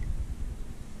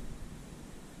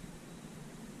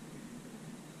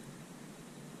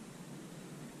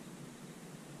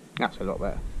 That's a lot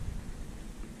better.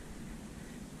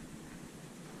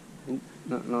 Ooh,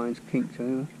 that line's kinked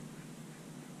over.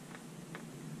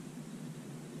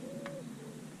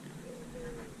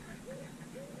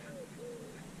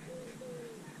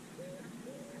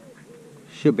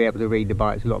 Should be able to read the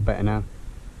bites a lot better now.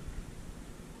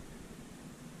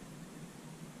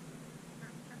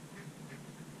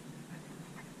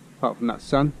 Apart from that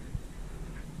sun.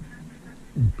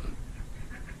 And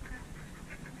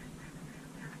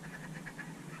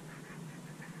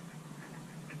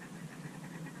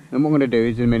what I'm going to do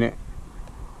is in a minute,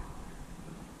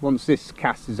 once this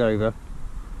cast is over,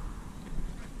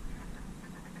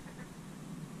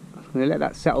 I'm going to let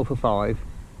that settle for 5.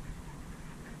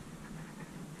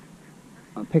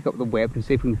 I'll pick up the whip and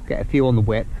see if we can get a few on the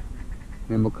whip, and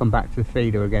then we'll come back to the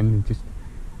feeder again and just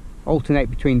alternate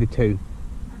between the two.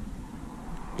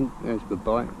 Ooh, there's a good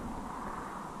bite.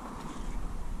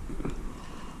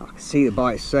 I can see the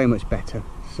bite so much better,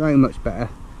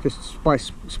 just by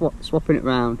swapping it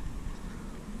round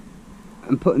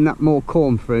and putting that more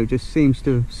corn through just seems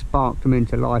to have sparked them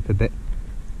into life a bit.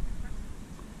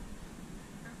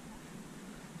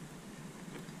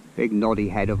 Big noddy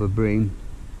head of a bream.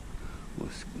 Or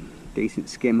decent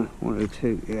skimmer, one or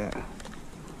two, yeah.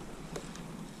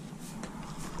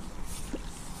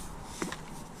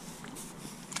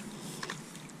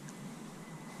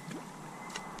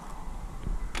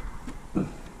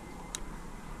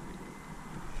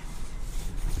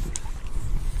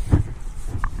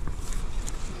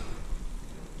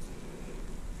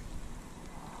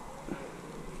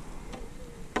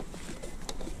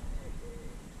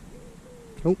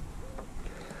 Oh,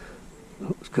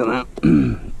 it's come out.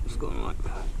 It's gone right.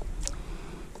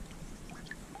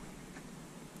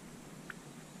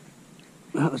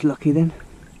 That was lucky then.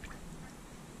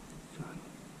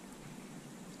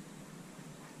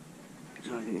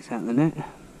 Try to get this out of the net,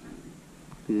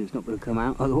 because it's not going to come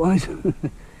out otherwise.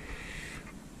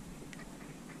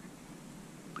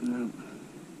 No.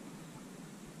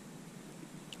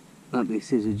 That'd be a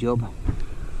scissor job.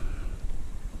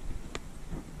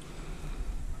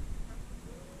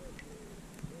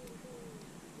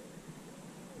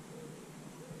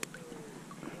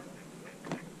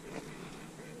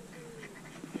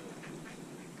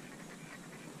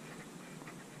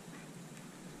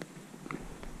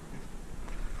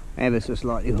 Ever so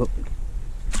slightly hooked.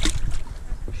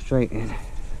 Straight in.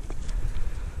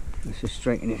 Let's just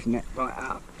straighten this net right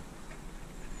out.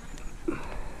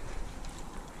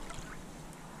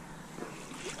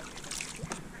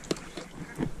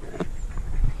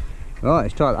 Right,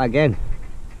 let's try that again.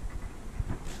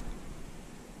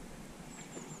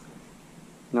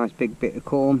 Nice big bit of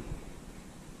corn.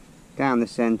 Down the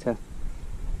centre.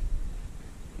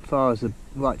 As far as the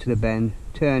right to the bend.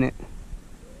 Turn it.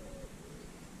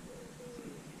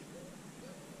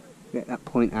 Get that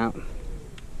point out.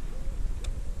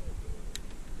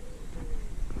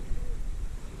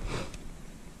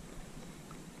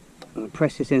 I'm going to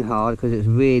press this in hard because it's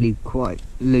really quite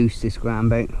loose, this ground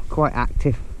bait. Quite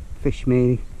active, fish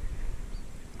mealy.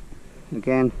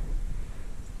 Again,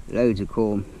 loads of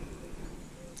corn.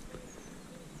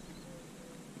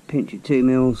 Pinch of 2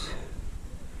 mils.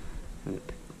 And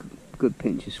a good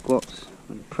pinch of squats.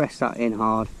 I'm going to press that in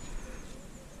hard.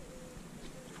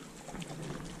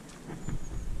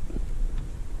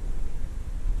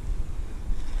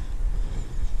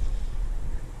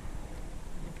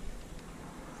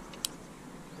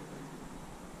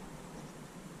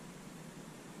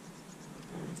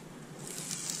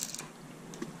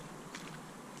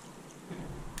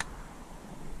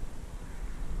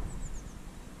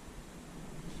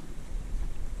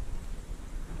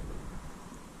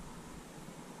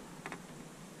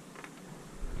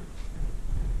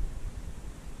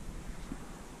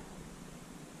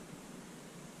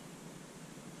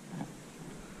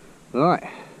 Right,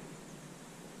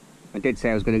 I did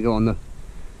say I was going to go on the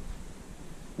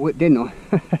whip, didn't I?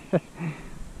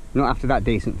 Not after that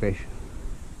decent fish.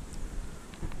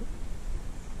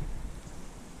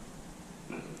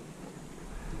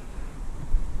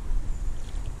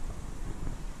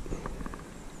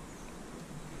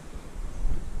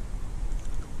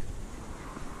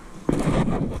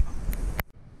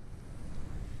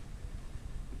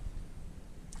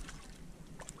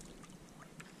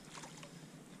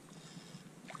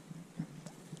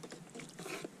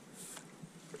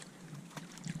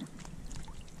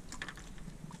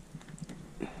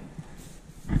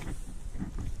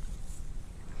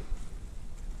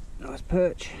 Nice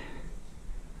perch.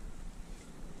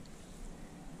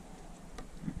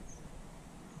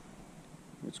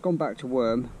 It's gone back to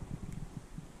worm.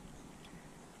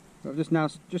 I'm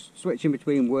just switching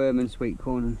between worm and sweet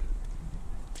corn and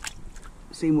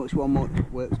seeing which one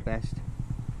works best.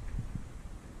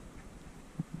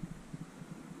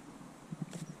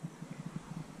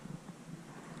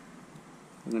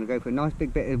 I'm going to go for a nice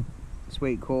big bit of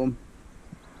sweet corn.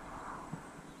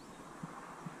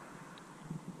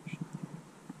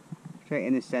 Straight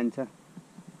in the centre,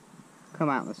 come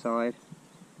out the side.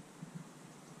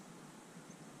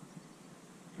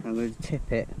 I'm going to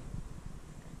tip it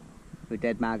with a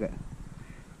dead maggot.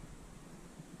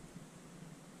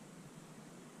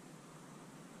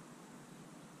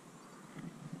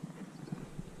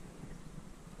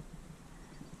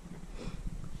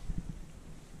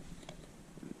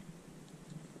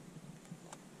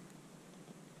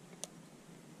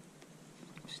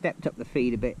 Stepped up the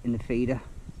feed a bit in the feeder.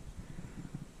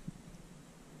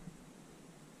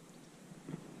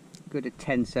 Good at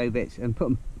 10 so bits and put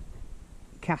them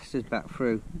casters back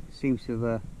through. Seems to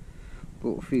have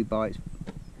brought a few bites.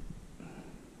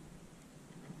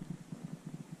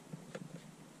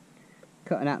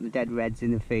 Cutting out the dead reds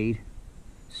in the feed.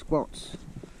 Squats,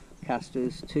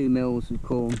 casters, 2 mils of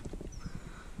corn.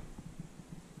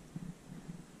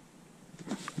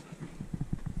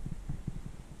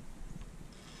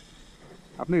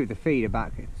 I've moved the feeder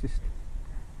back. It's just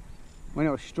when I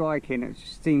was striking, it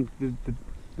just seemed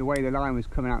the way the line was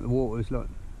coming out of the water was like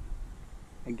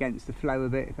against the flow a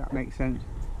bit, if that makes sense.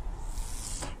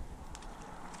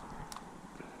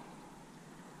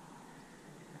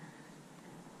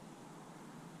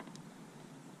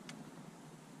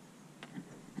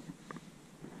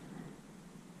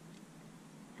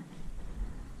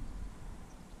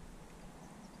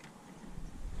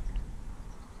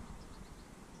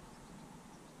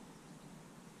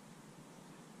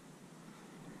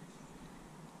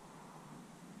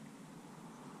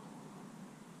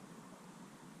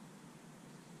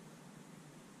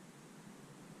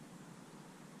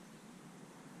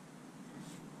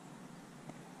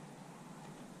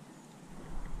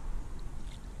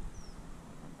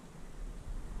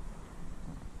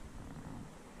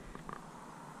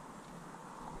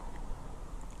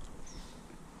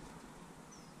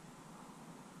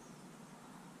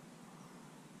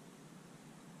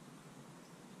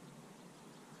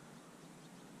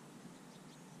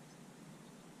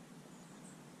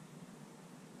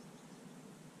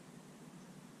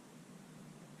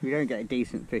 We don't get a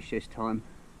decent fish this time.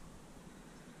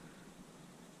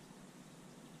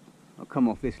 I'll come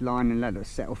off this line and let it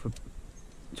settle for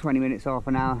 20 minutes, half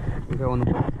an hour, and go on the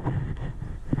hook.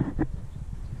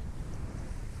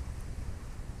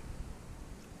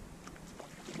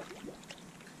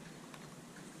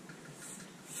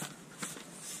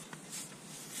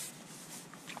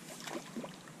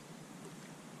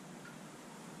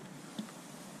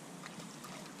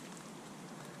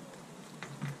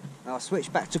 I'll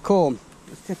switch back to corn.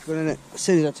 It's typical, isn't it? As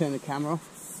soon as I turn the camera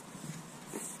off,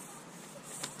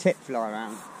 tip fly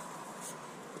around.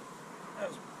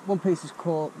 There's one piece is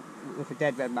caught with a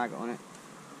dead red maggot on it.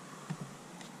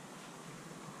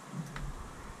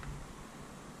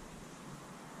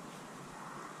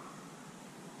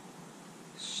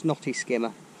 Snotty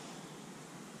skimmer.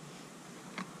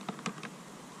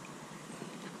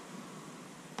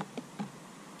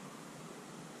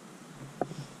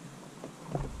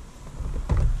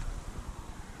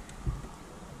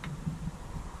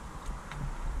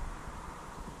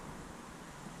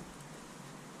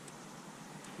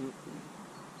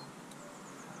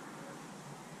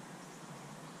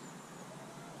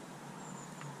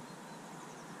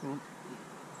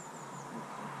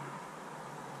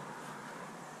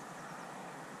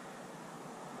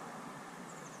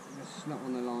 It's not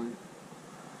on the line.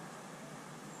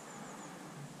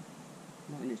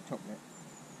 Not in its top bit.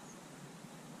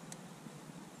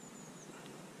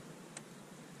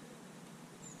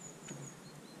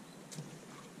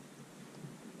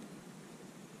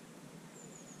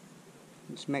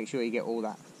 Just make sure you get all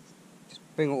that. Just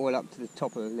bring it all up to the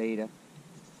top of the leader.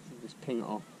 And just ping it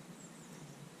off.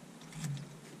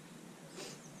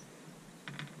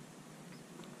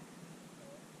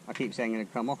 I keep saying I'm going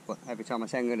to come off, but every time I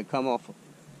say I'm going to come off,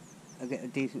 I get a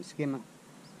decent skimmer.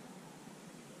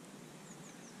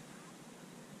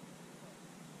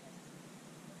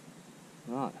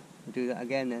 Right, we'll do that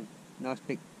again then. Nice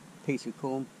big piece of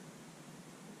corn,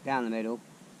 down the middle,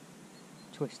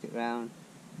 twist it round,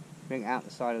 bring it out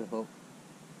the side of the hook.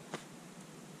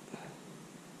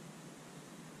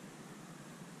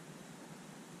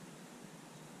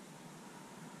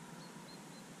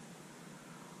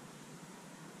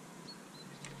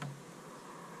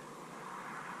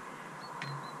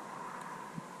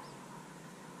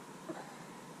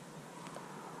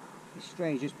 It's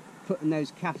strange just putting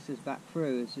those casters back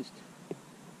through. It's just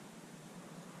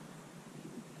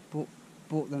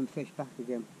brought them fish back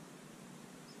again.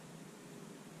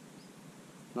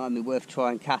 Might be worth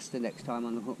trying caster next time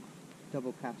on the hook.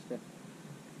 Double caster.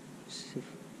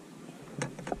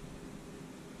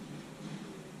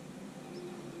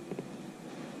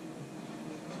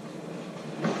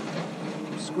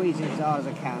 Squeeze it as hard as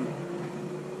I can.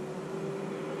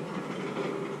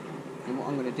 And what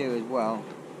I'm going to do as well,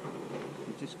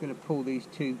 I'm just going to pull these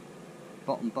two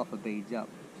bottom buffer beads up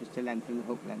just to lengthen the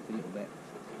hook length a little bit.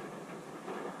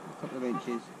 A couple of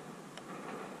inches.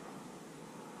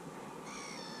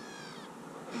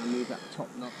 And remove that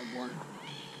top knot of one.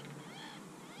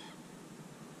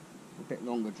 A bit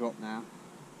longer drop now.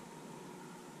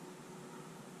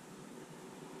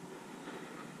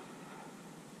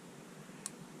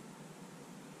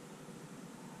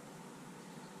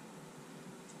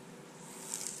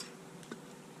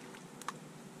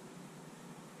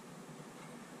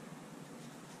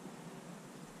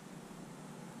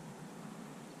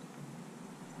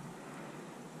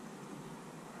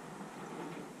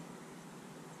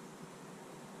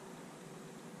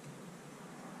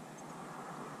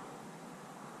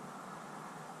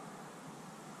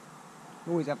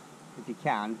 Always have if you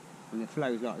can, and it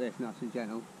flows like this, nice and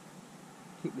gentle.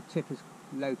 Keep the tip as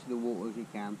low to the water as you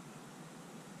can.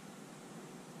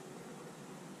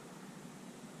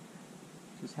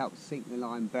 Just helps sink the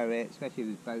line, bury it, especially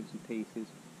with boats and pieces.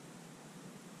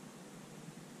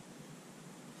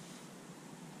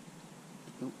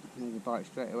 Oh, there's a bite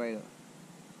straight away, look.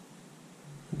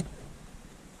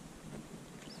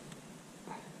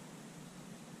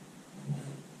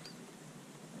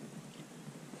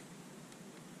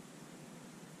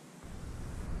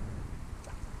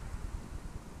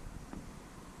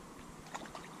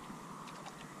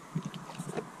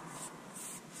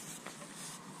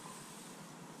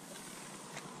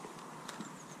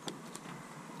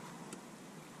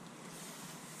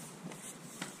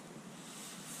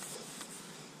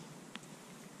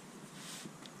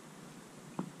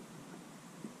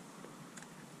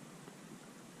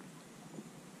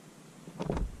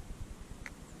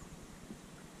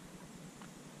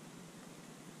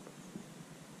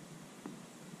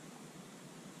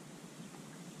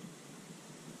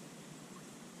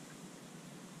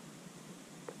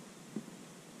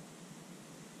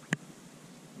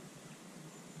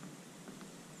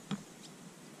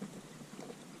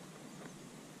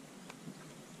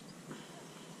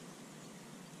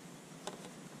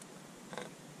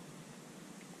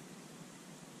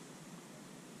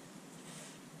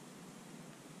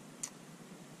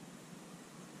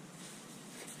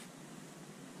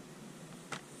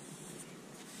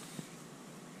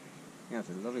 Yeah, it's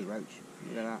a lovely roach.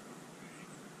 Look at that.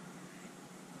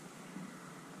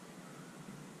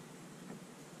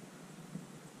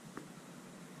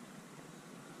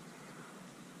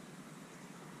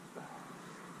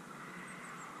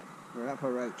 Look at that for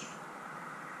a roach.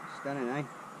 Stunning, eh?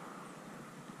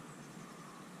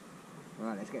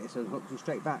 Right, let's get this unhooked and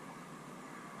straight back.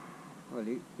 Oh,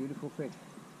 beautiful fish.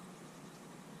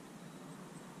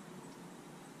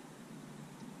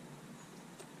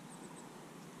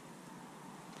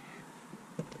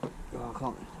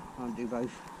 Oh, I can't do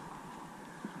both.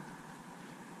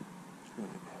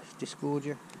 Let's disgorge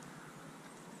you.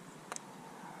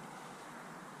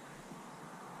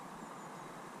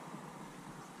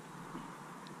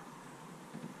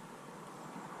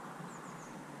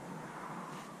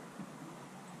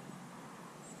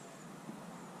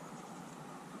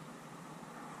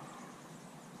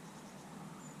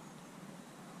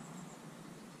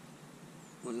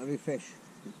 One lovely fish.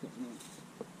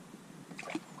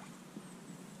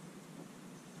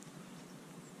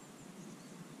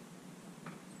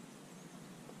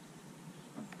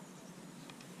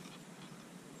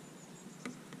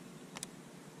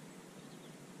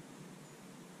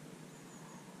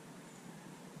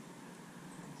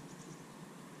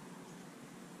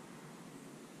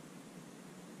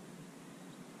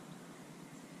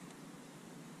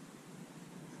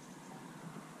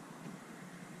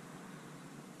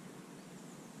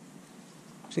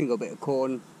 Single bit of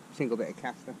corn, single bit of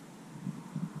caster.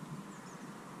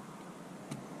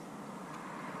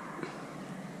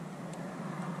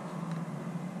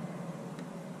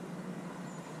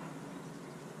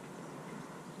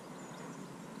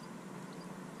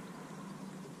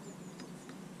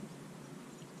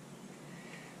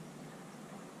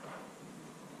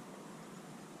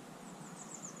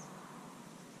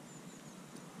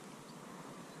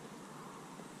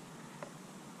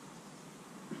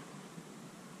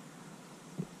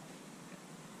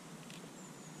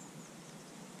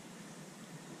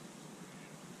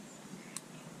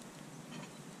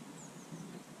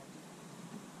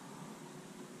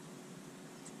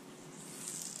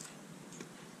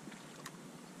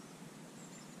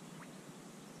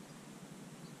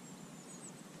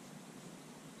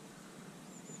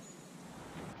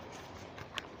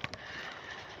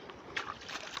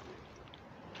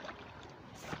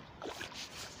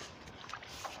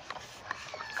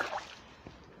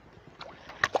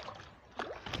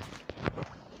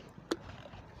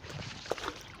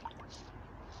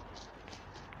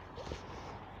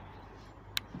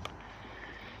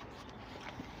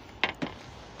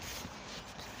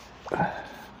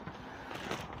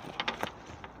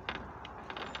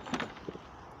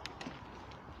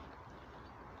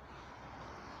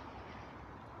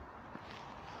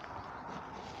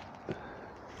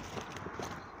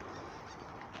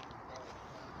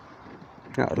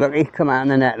 Oh, look, he come out in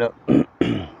the net, look.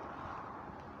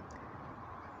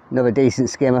 Another decent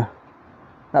skimmer.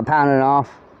 About £1.5.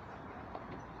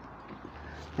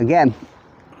 Again,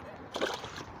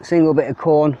 a single bit of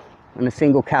corn and a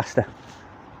single caster.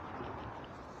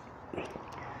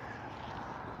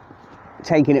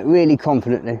 Taking it really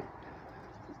confidently.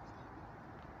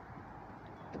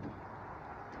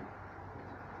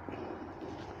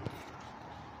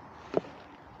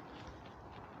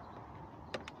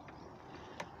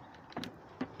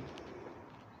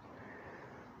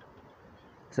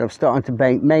 So I'm starting to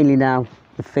bake, mainly now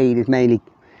the feed is mainly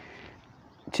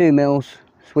 2 mils,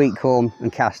 sweet corn and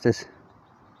casters,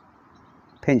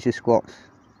 pinch of squats.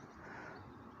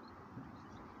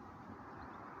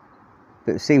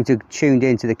 But it seemed to have tuned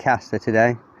into the caster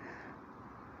today.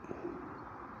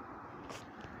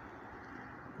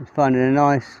 I'm finding a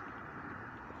nice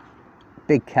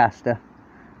big caster,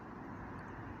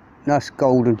 nice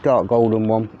golden, dark golden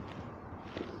one.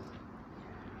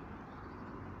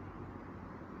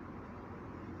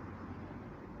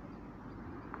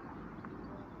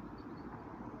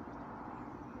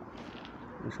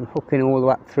 So I'm hooking all the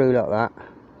way through like that.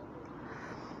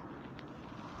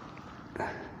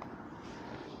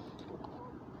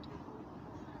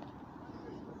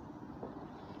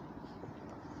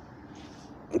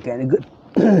 Getting a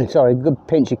good, sorry, good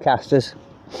pinch of casters.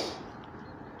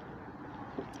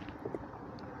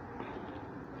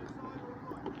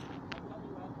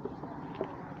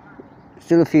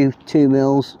 Still a few 2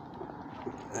 mils,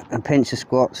 a pinch of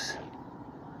squats.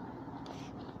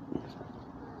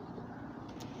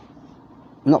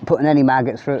 I'm not putting any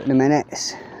maggots through it in a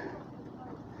minute.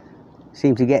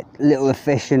 Seem to get little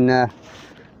fish and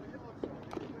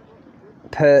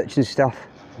perch and stuff.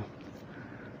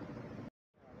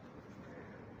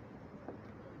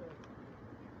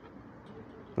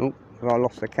 Oh, have I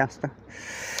lost the caster?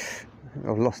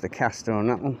 I've lost the caster on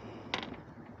that one.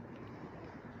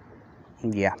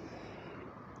 Yeah.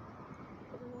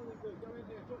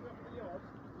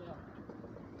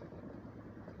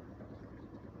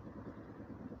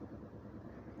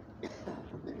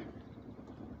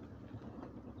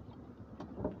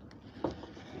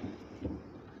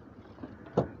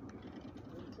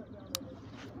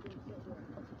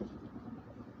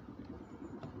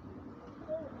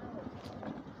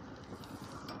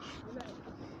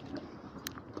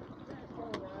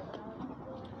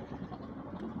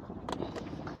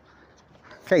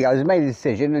 Okay guys, I made a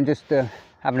decision and just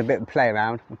having a bit of play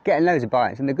around. I'm getting loads of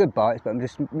bites and they're good bites, but I'm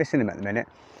just missing them at the minute.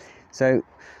 So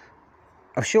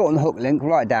I've shortened the hook length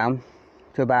right down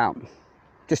to about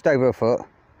just over a foot.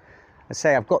 I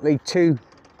say I've got the 2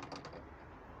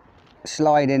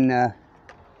 sliding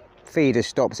feeder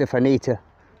stops if I need to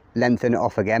lengthen it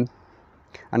off again,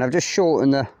 and I've just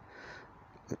shortened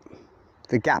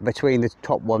the gap between the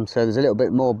top one so there's a little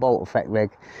bit more bolt effect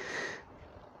rig.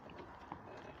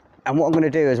 And what I'm going to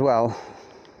do as well,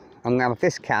 I'm going to have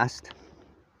this cast.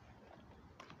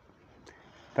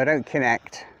 If I don't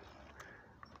connect,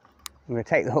 I'm going to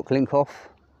take the hook link off,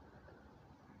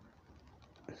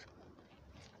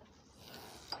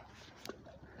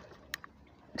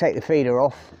 take the feeder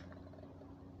off,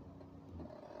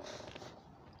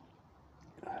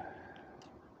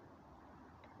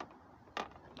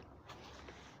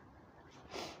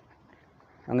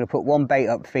 I'm going to put one bait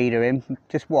up feeder in,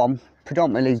 just one,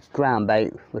 predominantly ground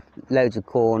bait with loads of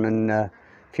corn and a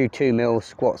few 2 mil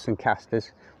squats and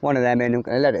casters. One of them in, I'm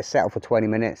going to let it settle for 20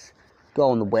 minutes, go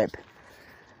on the whip.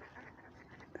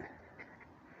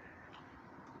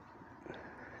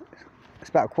 It's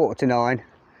about 8:45.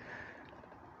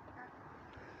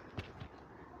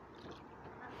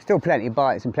 Still plenty of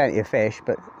bites and plenty of fish,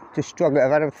 but just struggling.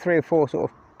 I've had 3 or 4 sort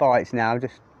of bites now,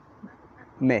 just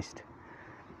missed.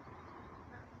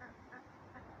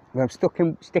 I'm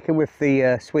sticking with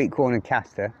the sweet corn and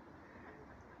caster.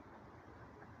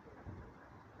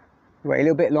 Wait a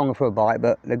little bit longer for a bite,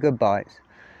 but they're good bites.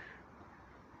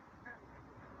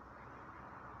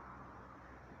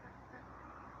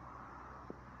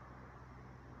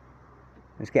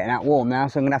 It's getting out warm now,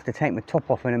 so I'm going to have to take my top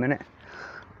off in a minute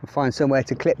and find somewhere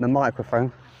to clip my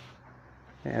microphone.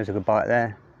 Yeah, there's a good bite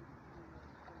there.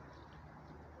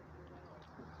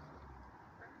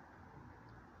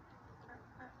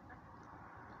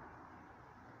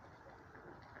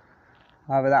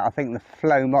 Over that, I think the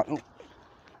flow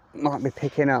might be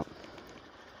picking up.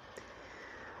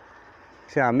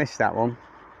 See, I missed that one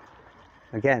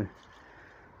again.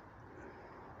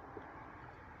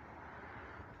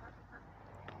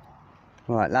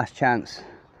 Right, last chance.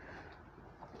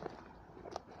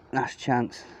 Last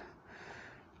chance.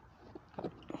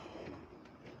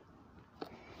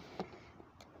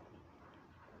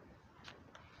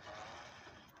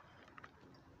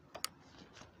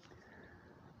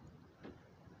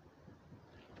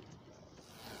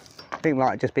 I think it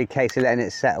might just be a case of letting it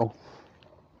settle.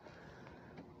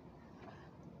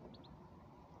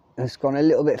 It's gone a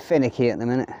little bit finicky at the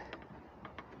minute.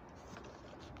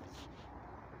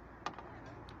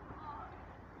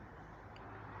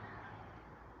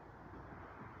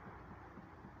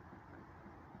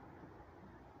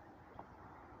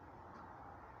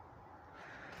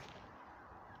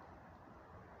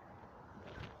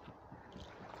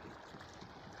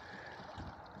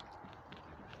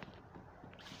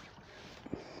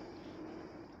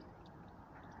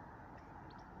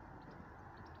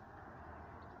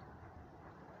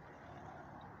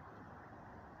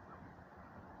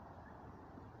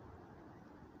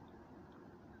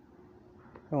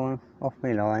 Go on, off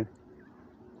me line.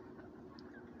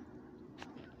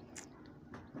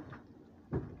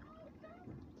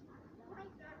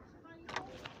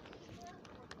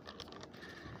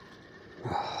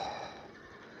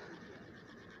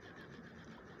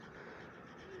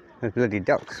 There's bloody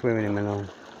ducks swimming in my line.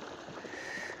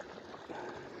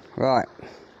 Right,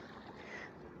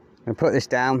 I'm going to put this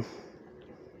down.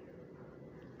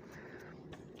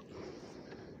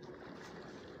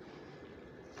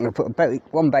 I'm going to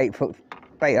put one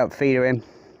bait up feeder in.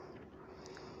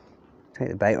 Take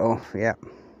the bait off, yeah.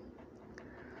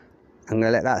 I'm going to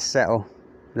let that settle.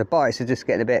 The bites are just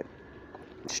getting a bit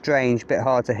strange, a bit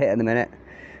hard to hit at the minute.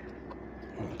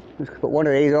 Just put one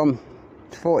of these on.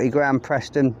 40 gram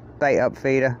Preston bait up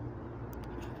feeder.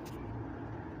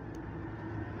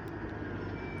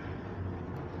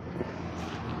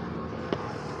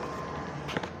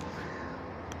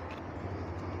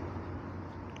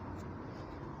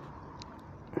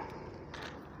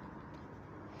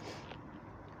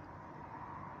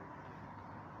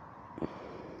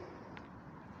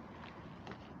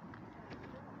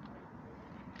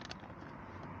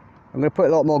 I'm going to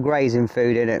put a lot more grazing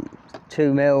food in it.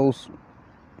 2 mils,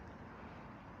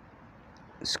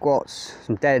 squats,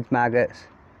 some dead maggots.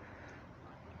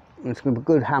 And it's going to be a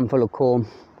good handful of corn.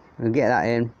 I'm going to get that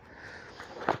in.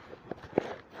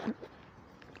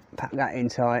 Pack that in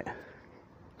tight.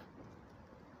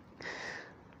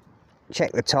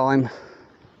 Check the time.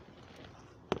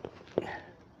 And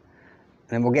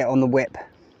then we'll get on the whip.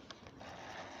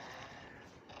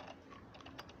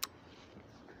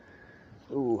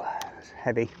 Ooh, it's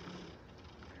heavy.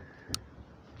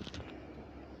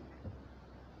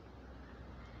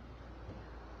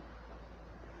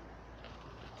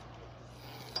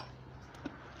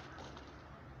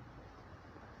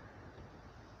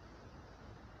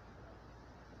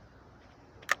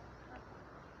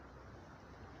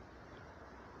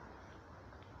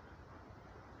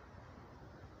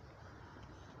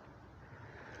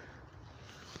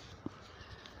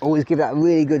 Always give that a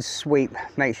really good sweep.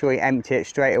 Make sure you empty it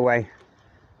straight away.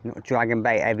 Not dragging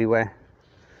bait everywhere.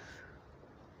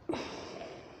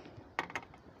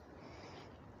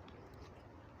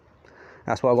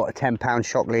 That's why I've got a 10-pound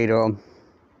shock leader on.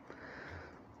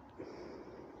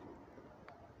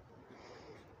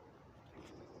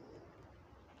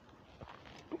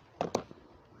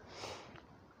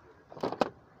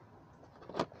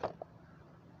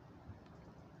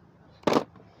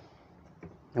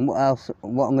 And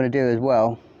what I'm going to do as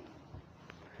well,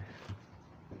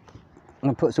 I'm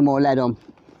going to put some more lead on.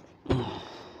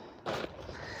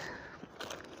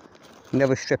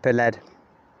 Another strip of lead.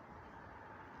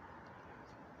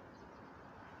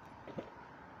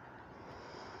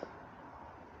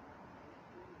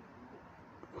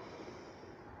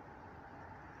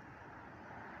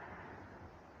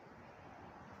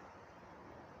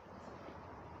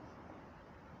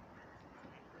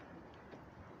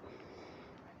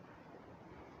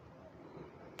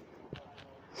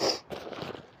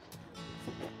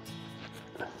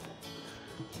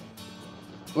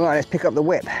 Right, let's pick up the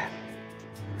whip.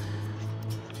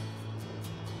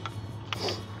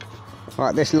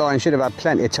 Right, this line should have had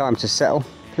plenty of time to settle.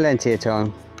 Plenty of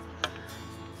time.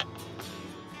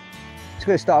 Just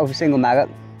going to start with a single maggot.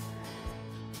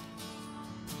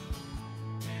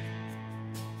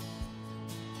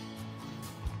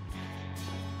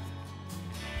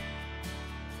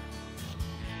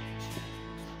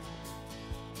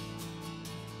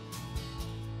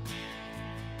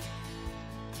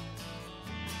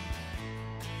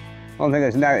 One thing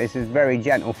that's noticed is very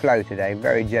gentle flow today,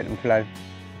 very gentle flow.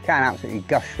 Can absolutely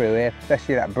gush through here,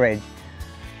 especially that bridge.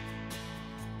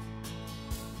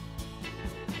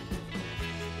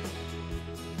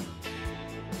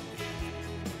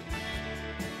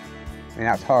 I mean,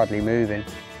 that's hardly moving.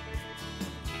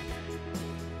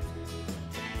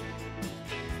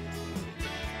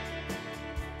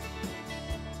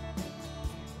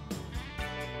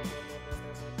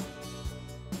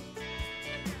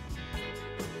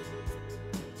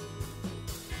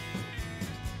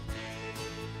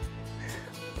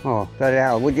 Oh, bloody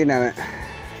hell, would you know it?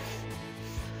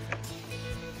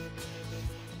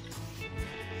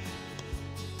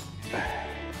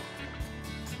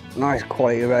 Nice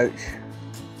quality roach.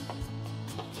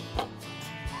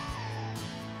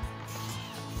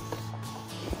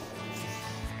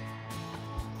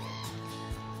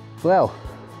 Well,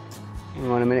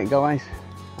 hang on a minute guys,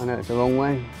 I know it's the wrong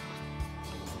way.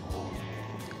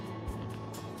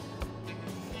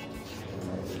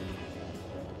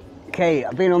 Okay,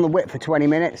 I've been on the whip for 20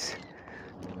 minutes.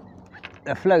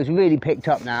 The flow's really picked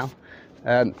up now.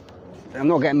 I'm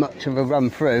not getting much of a run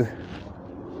through.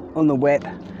 on the whip.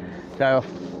 So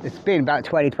it's been about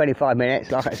 20-25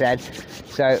 minutes, like I said.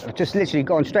 So I've just literally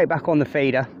gone straight back on the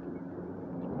feeder,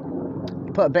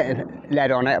 put a bit of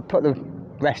lead on it, I put the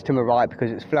rest to my right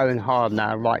because it's flowing hard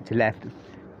now, right to left.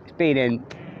 It's been in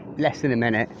less than a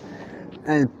minute,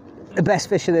 and the best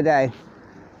fish of the day.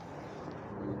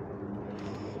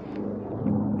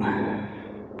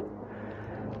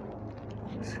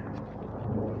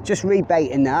 Just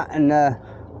rebaiting that and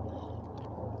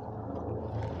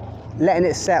letting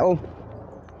it settle.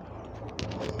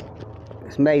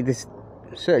 It's made this,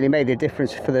 certainly made the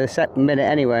difference for the second minute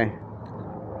anyway.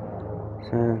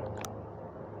 So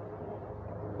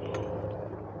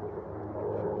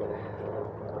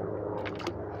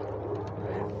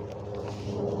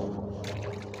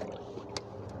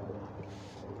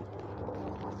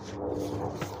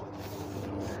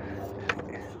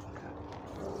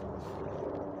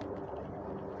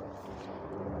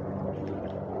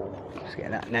let's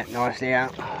get that net nicely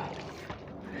out.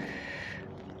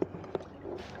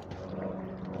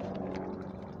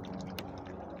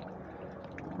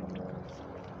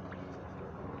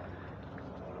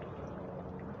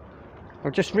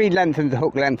 I've just re-lengthened the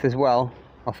hook length as well.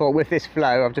 I thought with this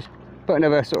flow, I've just put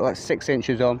another sort of like 6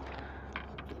 inches on.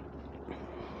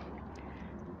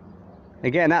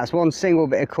 Again, that's one single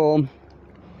bit of corm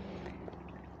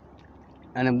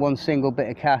and then one single bit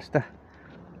of caster.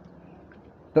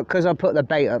 But because I put the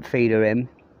bait up feeder in,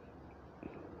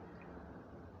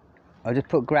 I just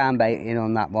put ground bait in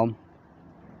on that one.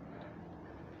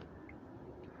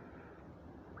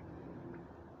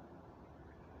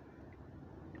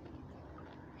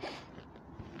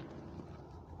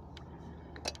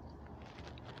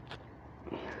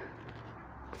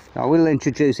 I will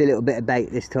introduce a little bit of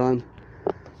bait this time.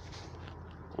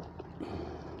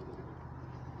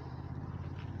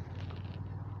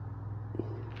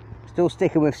 Still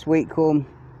sticking with sweet corn.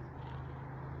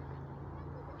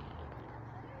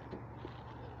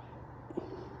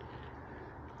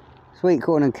 Sweet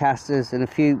corn and casters and a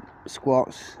few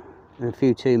squats and a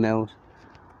few 2 mils.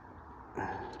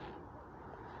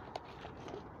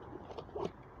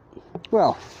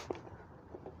 Well,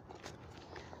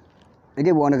 I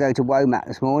did want to go to Womack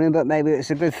this morning, but maybe it's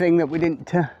a good thing that we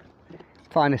didn't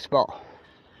find a spot.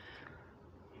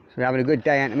 So we're having a good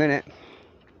day at the minute.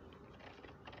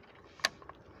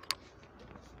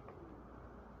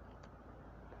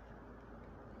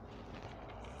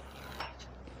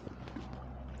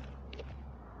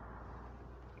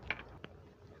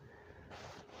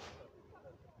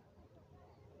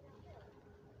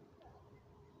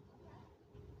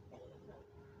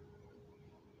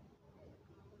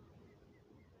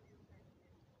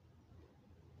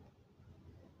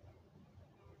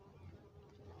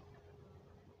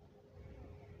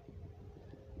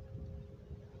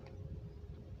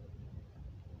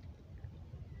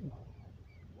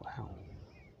 Wow.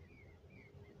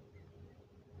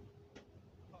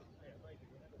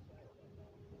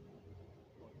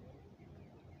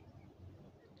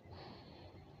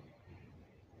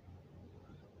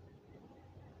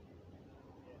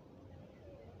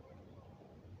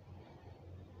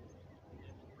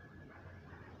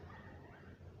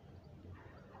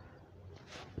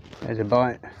 There's a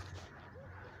bite.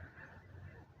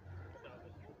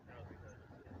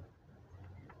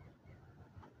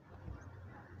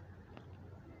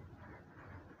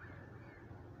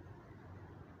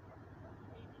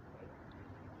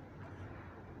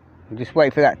 We'll just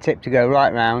wait for that tip to go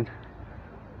right round.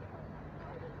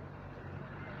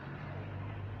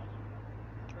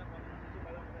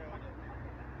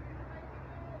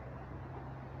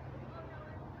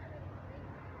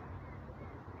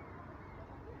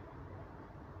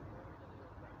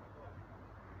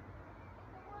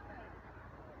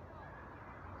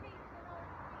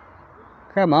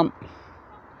 Come on.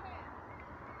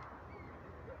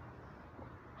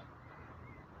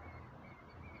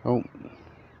 Oh,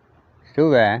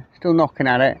 still there, still knocking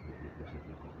at it.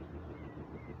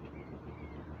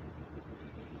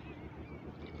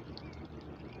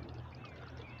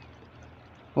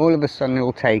 All of a sudden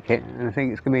it'll take it, and I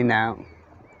think it's going to be now.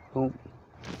 Oh,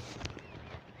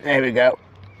 there we go.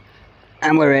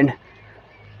 And we're in.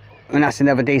 And that's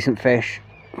another decent fish.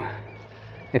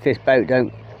 If this boat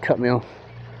don't cut me off.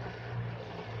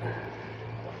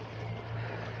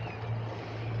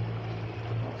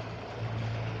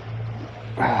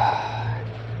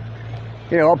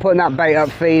 You know, putting that bait up,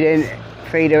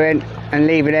 feeder in and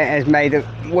leaving it has made a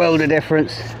world of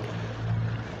difference.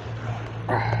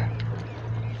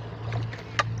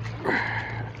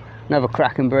 Another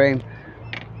cracking bream.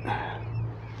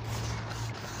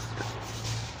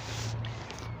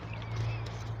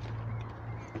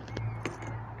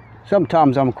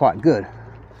 Sometimes I'm quite good.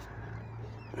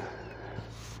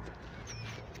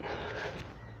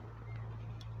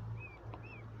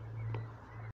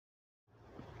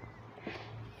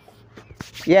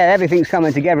 Yeah, everything's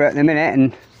coming together at the minute,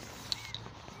 and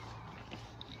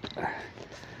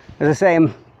as I say,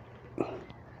 I'm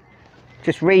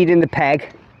just reading the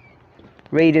peg,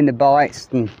 reading the bites,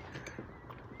 and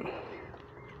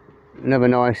another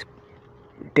nice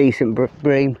decent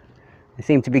bream. They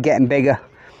seem to be getting bigger.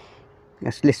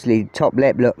 That's literally top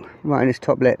lip, look, right in this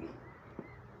top lip.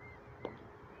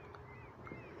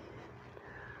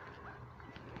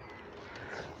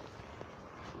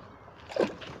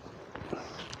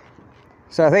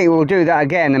 So I think we'll do that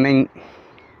again. I mean,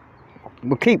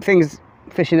 we'll keep things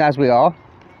fishing as we are,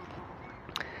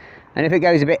 and if it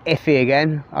goes a bit iffy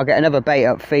again, I'll get another bait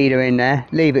up feeder in there,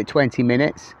 leave it 20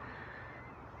 minutes,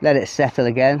 let it settle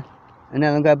again, and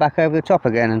then I'll go back over the top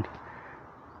again, and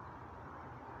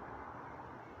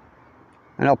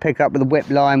I'll pick up with the whip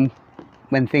line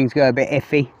when things go a bit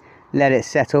iffy, let it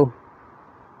settle.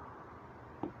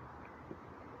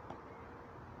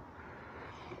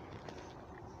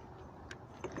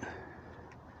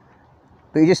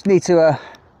 But you just need to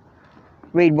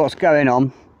read what's going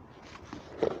on.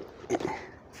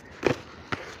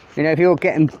 You know, if you're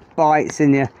getting bites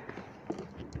and you're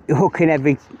hooking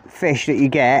every fish that you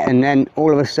get, and then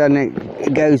all of a sudden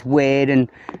it goes weird and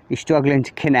you're struggling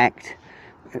to connect,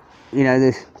 you know,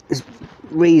 there's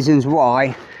reasons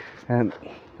why.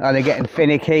 Are they getting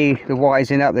finicky, they're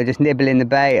wising up, they're just nibbling the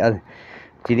bait, or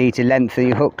do you need to lengthen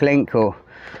your hook link, or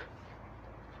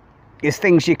there's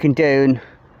things you can do. And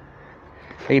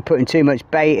are you putting too much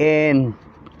bait in,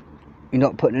 you're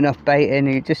not putting enough bait in?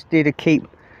 You just need to keep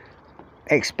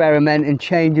experimenting,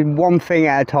 changing one thing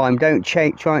at a time. Don't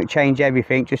try and change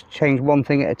everything, just change one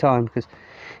thing at a time, because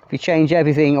if you change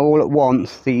everything all at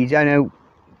once, that you don't know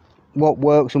what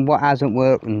works and what hasn't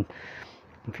worked. And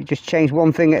if you just change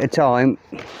one thing at a time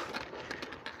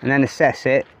and then assess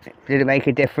it, did it make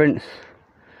a difference?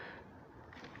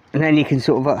 And then you can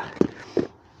sort of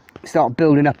start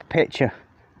building up a picture.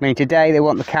 I mean, today they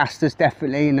want the casters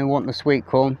definitely, and they want the sweet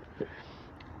corn.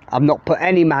 I've not put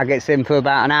any maggots in for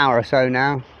about an hour or so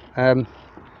now. The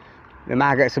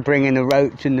maggots are bringing the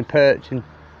roach and the perch and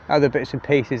other bits and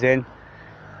pieces in.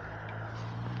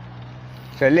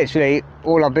 So literally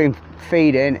all I've been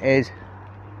feeding is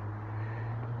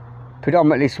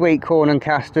predominantly sweet corn and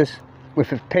casters,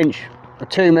 with a pinch of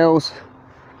 2 mils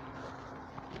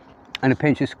and a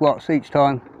pinch of squats each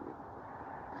time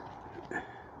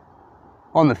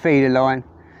on the feeder line.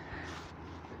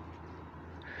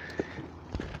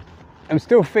 I'm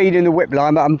still feeding the whip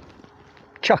line, but I'm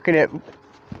chucking it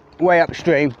way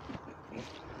upstream,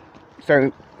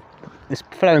 so it's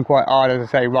flowing quite hard, as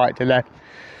I say, right to left.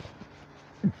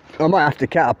 I might have to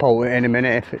catapult it in a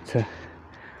minute if it's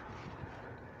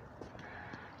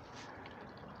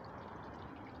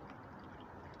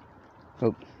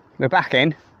oh, we're back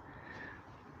in.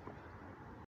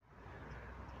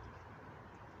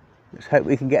 Let's hope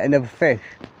we can get another fish.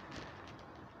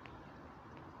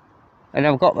 And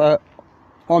I've got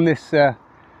on this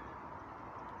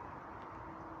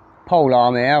pole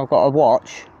arm here, I've got a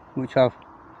watch, which it's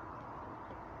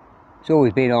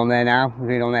always been on there now. It's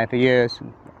been on there for years.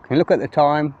 I can look at the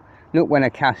time, look when I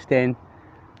cast in,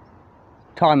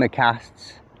 timer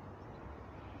casts.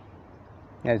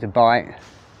 There's a bite.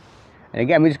 And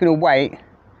again, we're just going to wait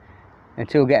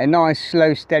until we get a nice,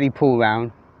 slow, steady pull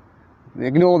round.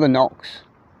 Ignore the knocks.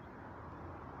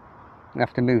 We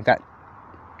have to move that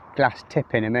glass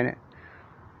tip in a minute,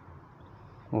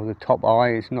 or the top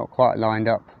eye is not quite lined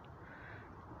up.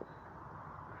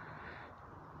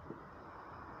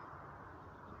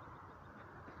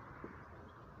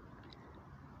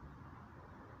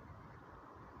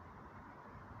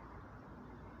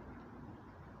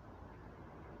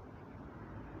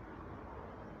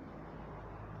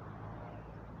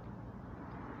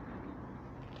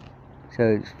 So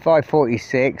it's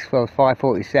 5:46, well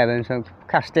 5:47, so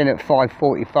cast in at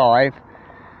 5:45.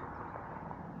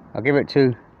 I'll give it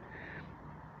to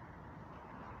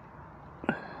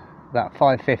about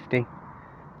 5:50.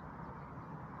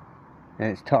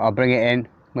 And I'll bring it in,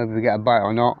 whether we get a bite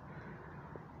or not.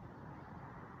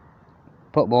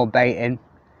 Put more bait in,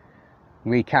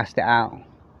 recast it out.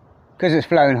 Because it's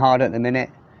flowing hard at the minute,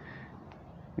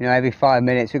 you know, every 5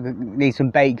 minutes we need some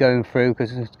bait going through,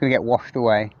 because it's going to get washed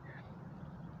away.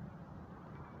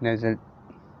 There's a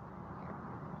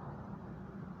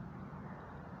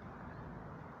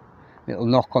little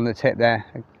knock on the tip there.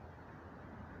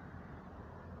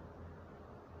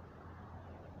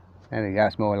 There we go,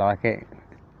 that's more like it.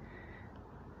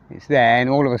 It's there, and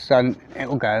all of a sudden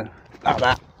it'll go like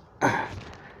that.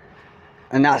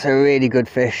 And that's a really good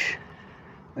fish.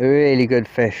 A really good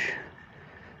fish.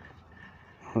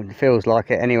 Well, it feels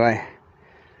like it anyway.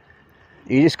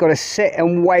 You just got to sit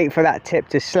and wait for that tip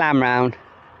to slam round.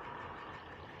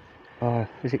 Oh,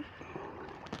 is it?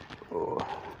 Oh.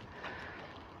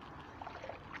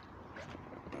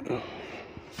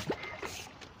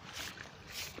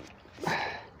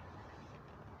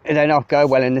 It don't not go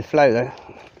well in the float though.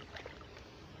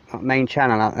 That main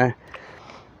channel out there.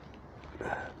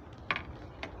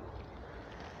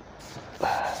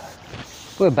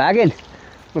 We're bagging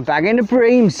the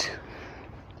breams.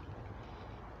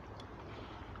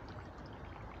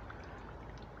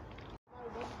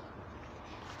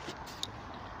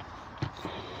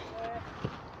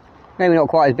 Maybe not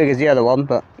quite as big as the other one,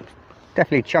 but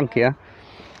definitely chunkier.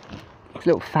 It's a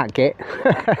little fat git.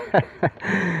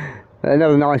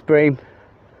 Another nice bream.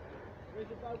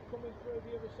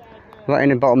 Right in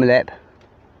the bottom lip.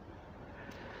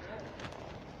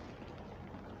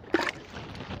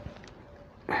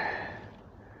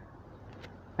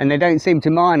 And they don't seem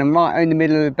to mind. I'm right in the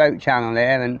middle of the boat channel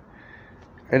there, and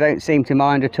they don't seem to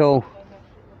mind at all.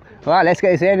 Right, let's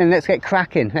get this in and let's get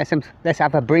cracking. Let's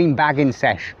have a bream bagging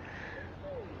sesh.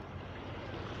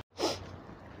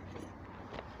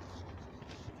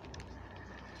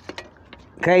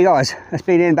 Okay guys, that's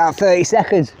been in about 30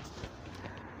 seconds.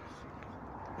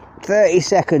 30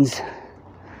 seconds.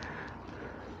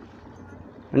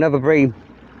 Another bream.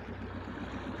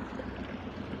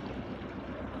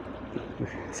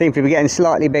 Seems to be getting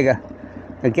slightly bigger.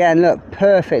 Again, look,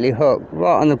 perfectly hooked.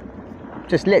 Right on the,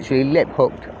 just literally lip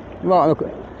hooked. Right on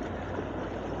the,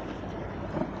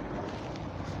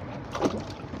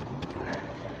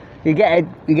 you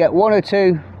get one or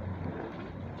two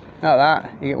like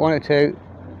that. You get one or two.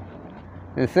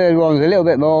 And the third one's a little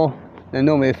bit more. Then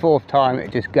normally the fourth time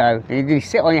it just go. And you just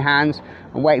sit on your hands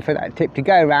and wait for that tip to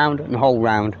go round and hold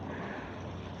round.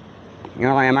 You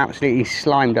know, I am absolutely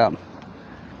slimed up.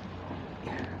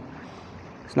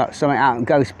 It's like something out in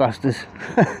Ghostbusters.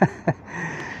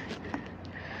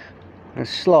 There's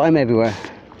slime everywhere,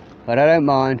 but I don't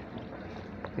mind.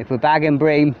 If we're bagging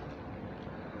bream,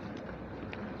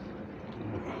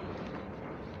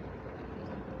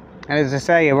 and as I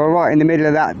say, we're right in the middle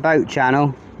of that boat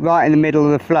channel, right in the middle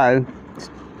of the flow,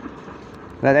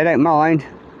 but they don't mind,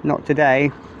 not today.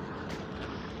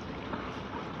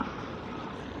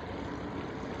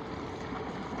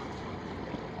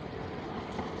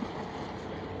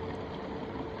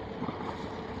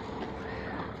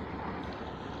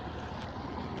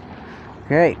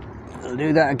 Okay, I'll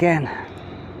do that again.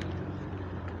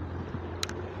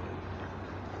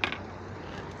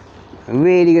 I'm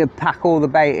really going to pack all the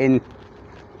bait in,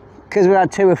 because we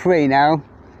had 2 or 3 now.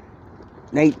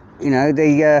 They, you know,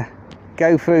 they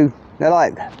go through. They're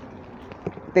like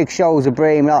big shoals of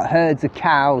bream, like herds of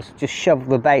cows. Just shove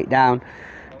the bait down,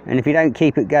 and if you don't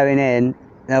keep it going in,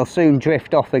 they'll soon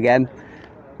drift off again.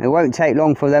 It won't take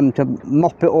long for them to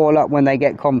mop it all up when they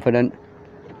get confident.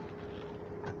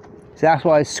 So that's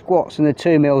why squats and the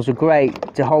 2 mils are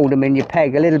great, to hold them in your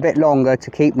peg a little bit longer,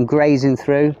 to keep them grazing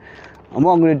through. And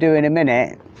what I'm going to do in a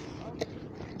minute,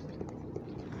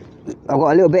 I've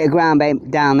got a little bit of ground bait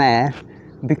down there,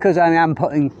 because I am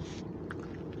putting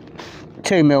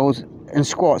 2 mils and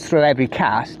squats through every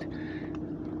cast.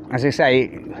 As I say,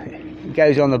 it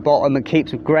goes on the bottom and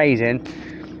keeps it grazing.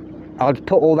 I'd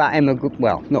put all that in,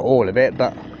 well, not all of it,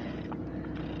 but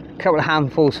a couple of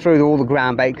handfuls through all the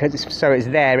ground bait, so it's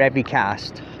there every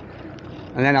cast.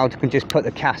 And then I can just put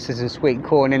the casters and sweet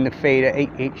corn in the feeder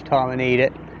each time I need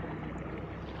it.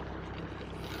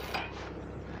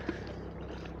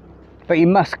 But you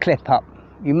must clip up.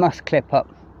 You must clip up.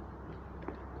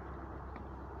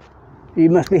 You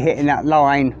must be hitting that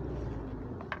line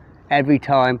every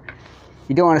time.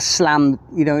 You don't want to slam,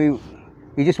 you know,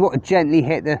 you just want to gently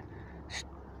hit the...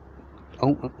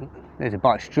 Oh, there's a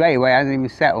bite straight away, hasn't even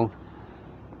settled.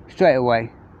 Straight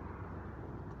away.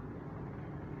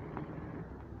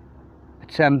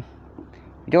 But you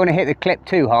don't want to hit the clip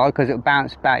too hard, because it'll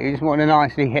bounce back. You just want to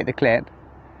nicely hit the clip.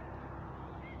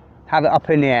 Have it up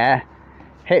in the air.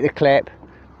 Hit the clip.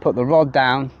 Put the rod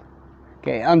down.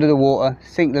 Get it under the water.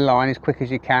 Sink the line as quick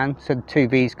as you can, so the 2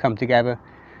 V's come together.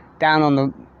 Down on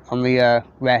the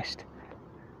rest.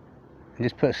 And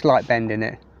just put a slight bend in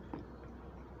it.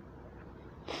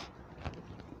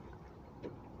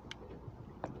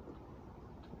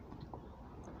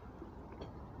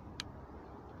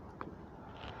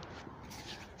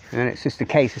 And then it's just a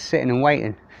case of sitting and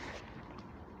waiting.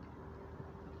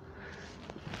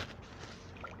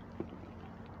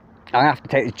 I'll have to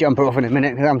take this jumper off in a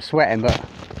minute because I'm sweating, but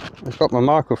It's got my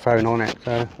microphone on it,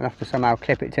 so I'll have to somehow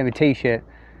clip it to my t-shirt.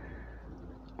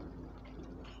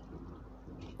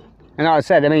 And like I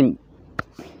said, I mean,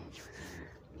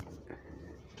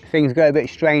 if things go a bit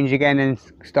strange again and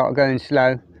start going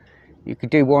slow, you could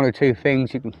do one or two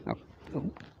things. You can, oh,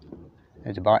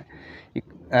 there's a bite.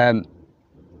 I'm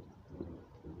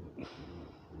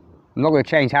not going to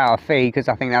change how I feed because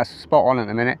I think that's spot on at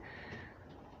the minute.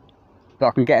 But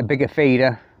I can get a bigger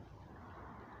feeder,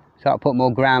 so I'll put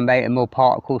more ground bait and more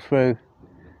particles through.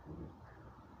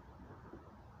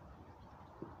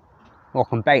 Or I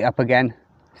can bait up again,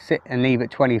 sit and leave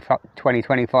it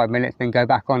 20-25 minutes, then go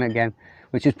back on again,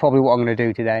 which is probably what I'm going to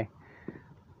do today.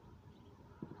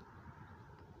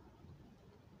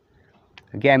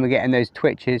 Again, we're getting those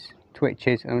twitches,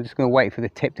 and I'm just going to wait for the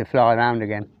tip to fly around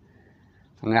again.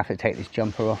 I'm going to have to take this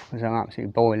jumper off because I'm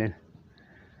absolutely boiling.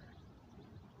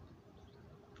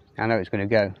 I know it's going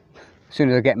to go. As soon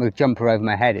as I get my jumper over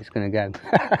my head, it's going to go.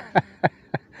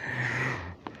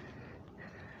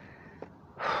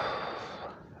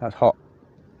 That's hot.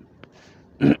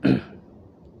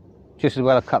 Just as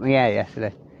well I cut my hair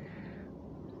yesterday.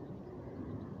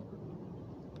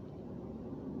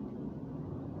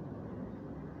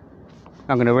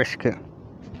 I'm going to risk it.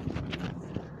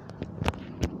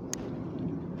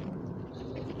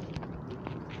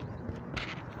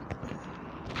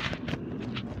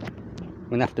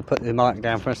 I'm going to have to put the mic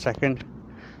down for a second.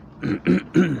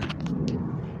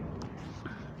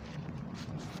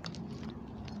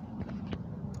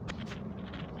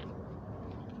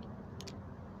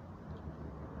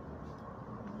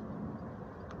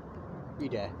 You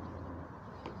dare.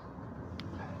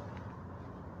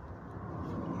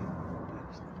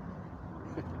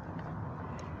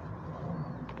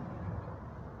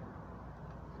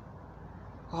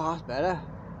 Oh, that's better.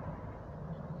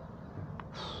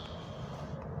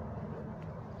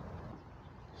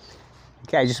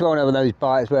 Okay, just one of those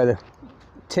bites where the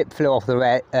tip flew off the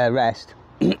rest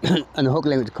and the hook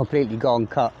link was completely gone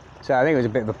cut. So I think it was a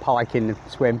bit of a pike in the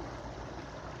swim.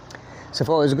 So I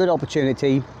thought it was a good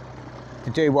opportunity to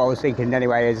do what I was thinking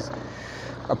anyway, is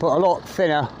I put a lot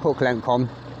thinner hook length on,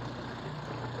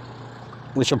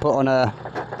 which I put on a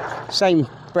same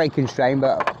breaking strain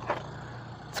but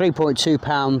 3.2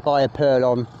 pound by a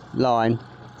purlon line.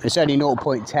 It's only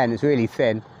 0.10, it's really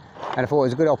thin. And I thought it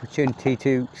was a good opportunity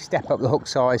to step up the hook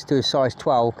size to a size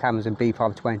 12 Amazon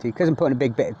B520 because I'm putting a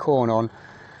big bit of corn on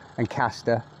and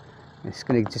caster. It's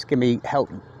going to just give me help,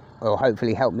 or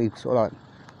hopefully help me sort of like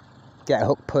get a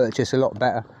hook purchase a lot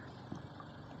better.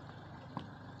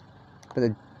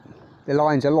 But the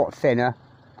line's a lot thinner.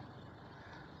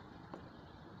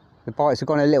 The bites have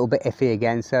gone a little bit iffy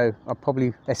again, so I'll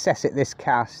probably assess it this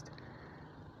cast.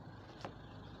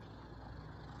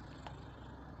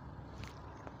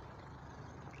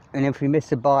 And if we miss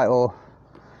a bite or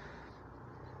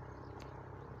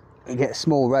we get a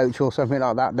small roach or something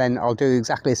like that, then I'll do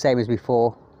exactly the same as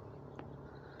before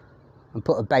and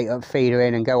put a bait up feeder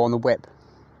in and go on the whip.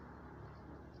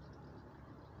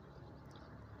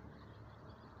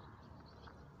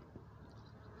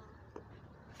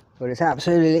 But it's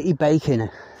absolutely baking.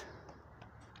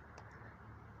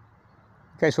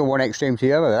 Goes from one extreme to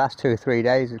the other. The last 2 or 3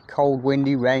 days, it's cold,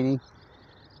 windy, rainy.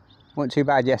 Wasn't too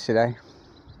bad yesterday.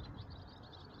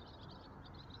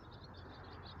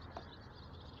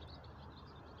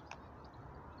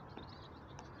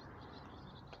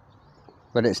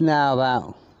 But it's now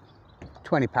about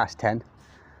 20 past 10.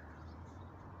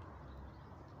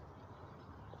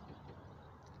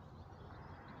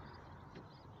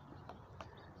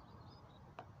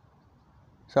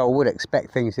 So I would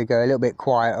expect things to go a little bit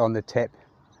quiet on the tip.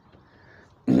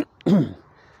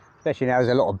 Especially now there's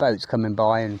a lot of boats coming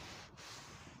by and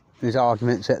there's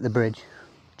arguments at the bridge.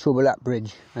 Trouble at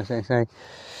bridge, as they say.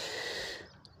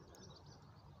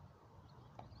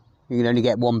 You can only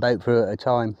get one boat through at a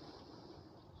time.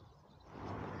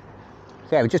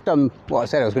 So yeah, we've just done what I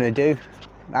said I was going to do.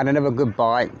 I had another good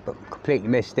bite, but completely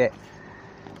missed it.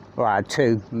 Well, I had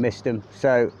 2, missed them.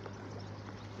 So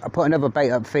I put another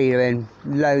bait up feeder in,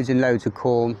 loads and loads of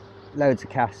corn, loads of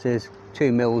casters,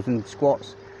 2 mils and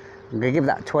squats. I'm going to give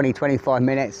that 20-25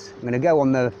 minutes. I'm going to go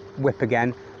on the whip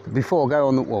again. But before I go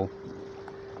on the wall,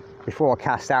 before I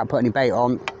cast out, put any bait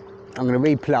on, I'm going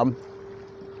to replumb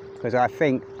because I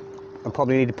think I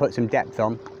probably need to put some depth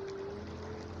on.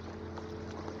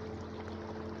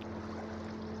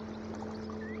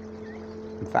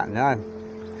 In fact, no,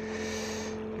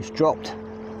 it's dropped.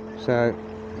 So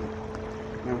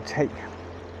I'll take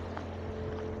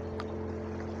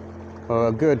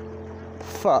a good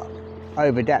foot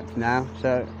over depth now.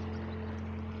 So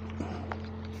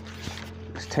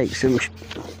let's take some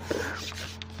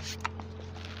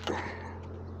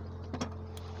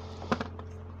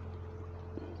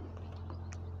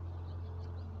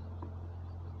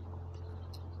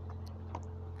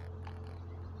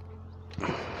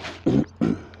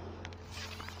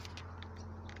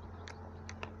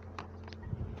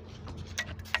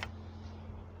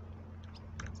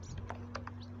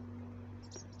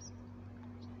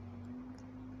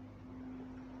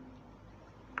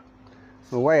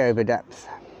We're way over depth.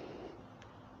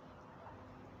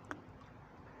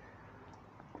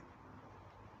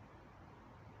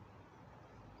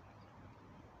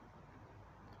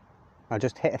 I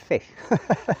just hit a fish.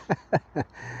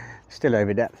 Still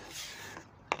over depth.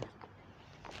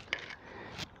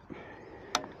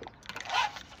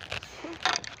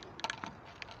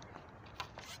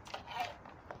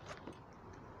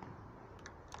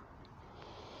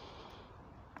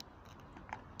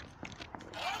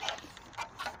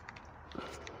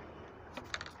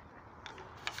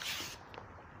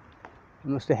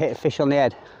 Must have hit a fish on the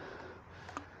head.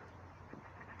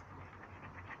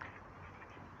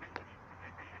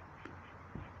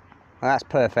 Well, that's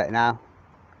perfect now.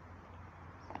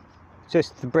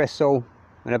 Just the bristle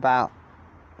and about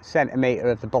a centimetre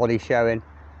of the body showing.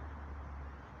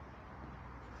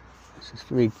 Let's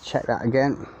just recheck that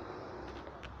again.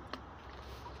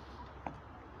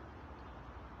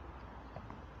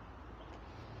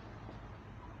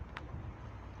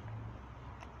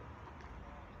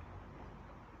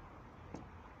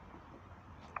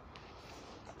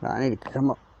 Right, I need to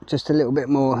come up just a little bit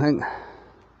more, I think.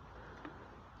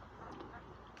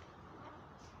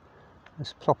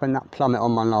 Just plopping that plummet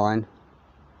on my line.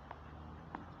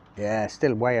 Yeah,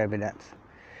 still way over depth.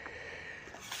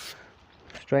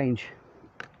 Strange.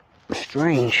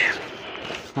 Strange.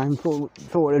 I hadn't thought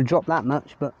it would have dropped that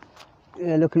much, but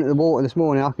yeah, looking at the water this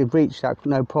morning, I could reach that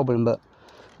no problem, but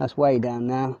that's way down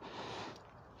now.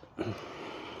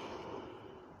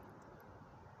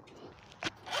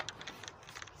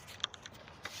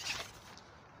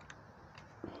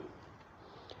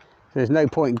 There's no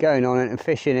point going on it and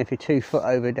fishing if you're 2 foot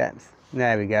over depth.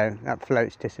 There we go, that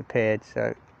float's disappeared,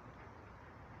 so.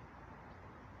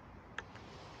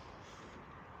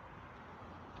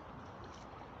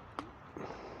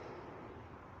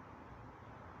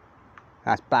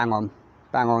 That's bang on,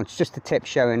 bang on. It's just the tip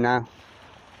showing now.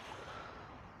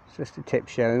 It's just the tip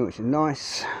showing, which is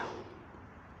nice.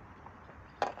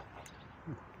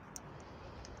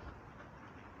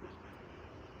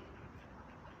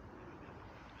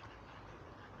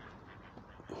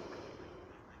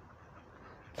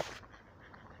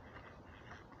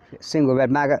 Single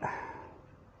red maggot.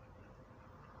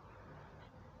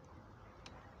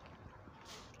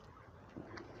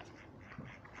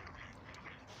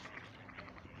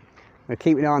 We'll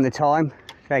keep an eye on the time.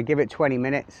 So give it 20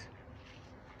 minutes.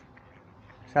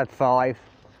 It's had 5.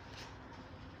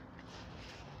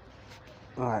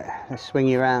 Alright, let's swing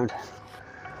you around.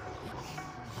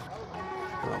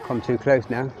 I'll come too close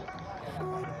now.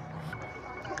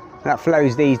 That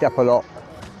flow's eased up a lot.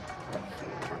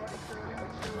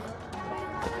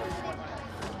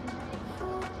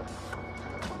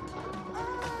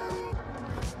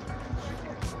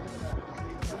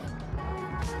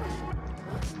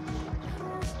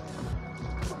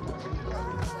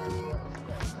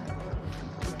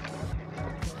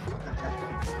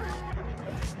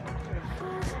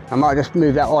 I might just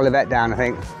move that olivet down, I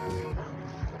think.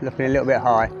 Looking a little bit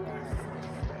high.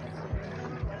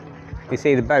 You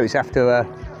see the boats have to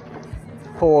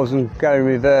pause and go in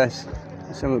reverse.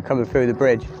 Someone coming through the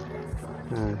bridge.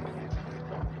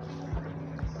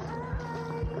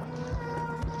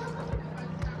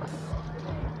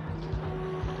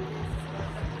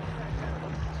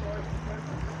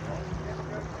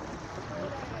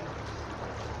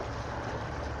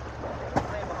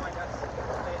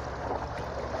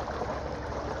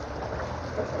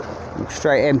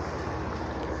 Straight in.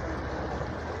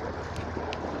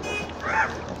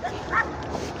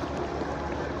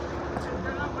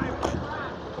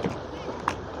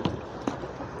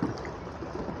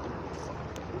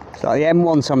 It's like the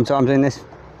M1 sometimes in this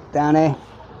down here.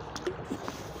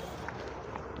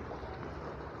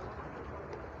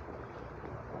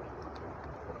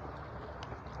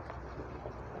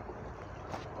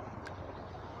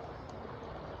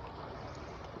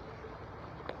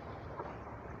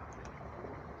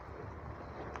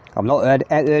 I've not heard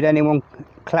anyone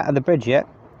clatter the bridge yet.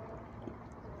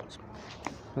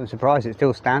 I'm surprised it's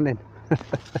still standing. I'm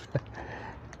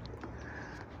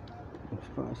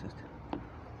surprised it's...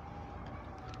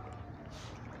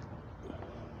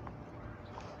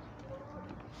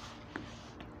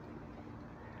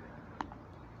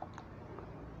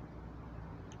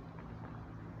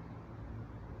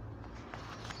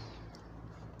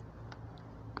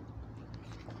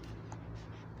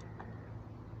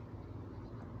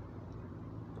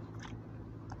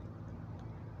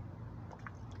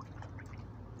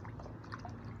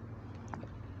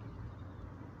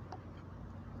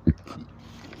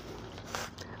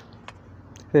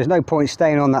 There's no point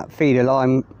staying on that feeder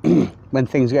line when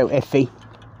things go iffy.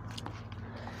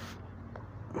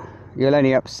 you'll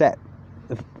only upset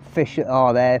the fish that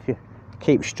are there if you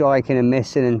keep striking and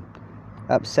missing and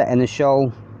upsetting the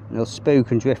shoal. They'll spook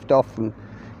and drift off, and you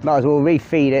might as well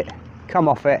refeed it, come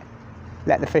off it,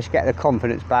 let the fish get their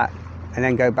confidence back, and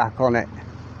then go back on it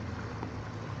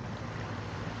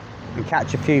and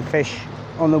catch a few fish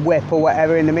on the whip or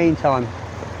whatever in the meantime.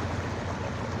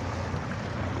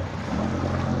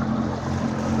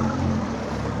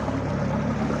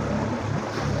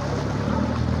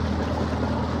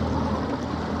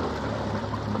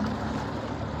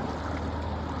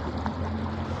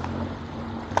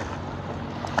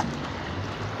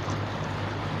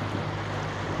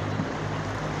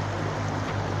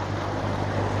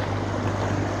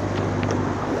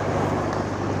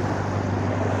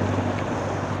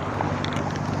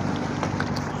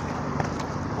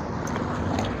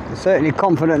 Certainly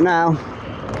confident now.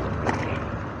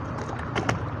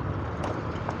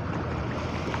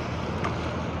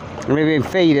 And we've been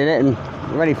feeding it and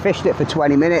we've only fished it for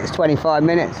 20 minutes, 25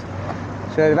 minutes.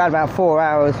 So we've had about 4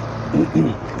 hours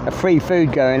of free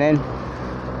food going in.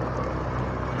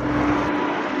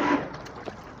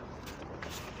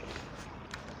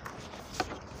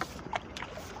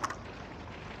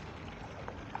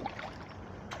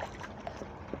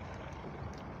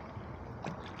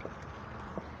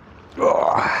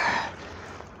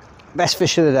 Best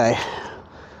fish of the day.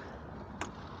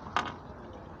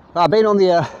 Well, I've been on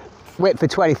the whip for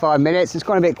 25 minutes. It's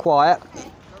gone a bit quiet.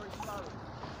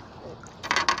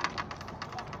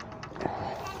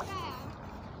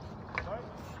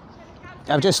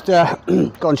 I've just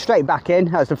gone straight back in.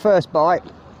 That was the first bite.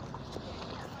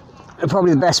 And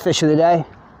probably the best fish of the day.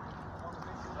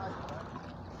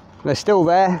 They're still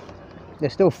there.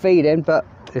 They're still feeding, but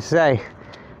as I say,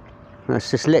 that's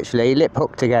just literally lip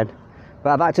hooked again.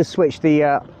 But I've had to switch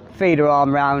the feeder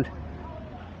arm round.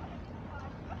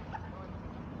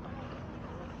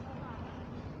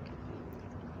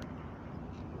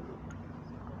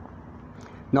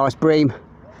 Nice bream.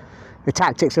 The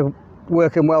tactics are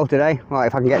working well today. Right,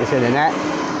 if I can get this in the net.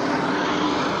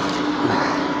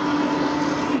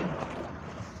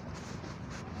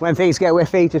 When things get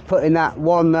whiffy, just putting that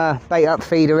one bait up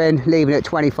feeder in, leaving it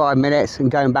 25 minutes and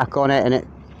going back on it, and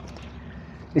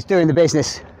it's doing the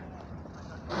business.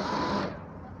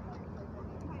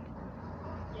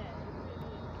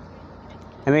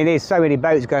 I mean, there's so many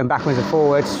boats going backwards and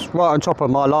forwards right on top of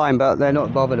my line, but they're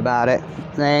not bothered about it.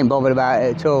 They ain't bothered about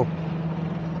it at all.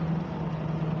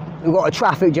 We've got a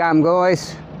traffic jam,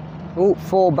 guys. Oh,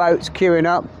 4 boats queuing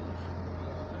up.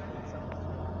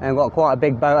 And we've got quite a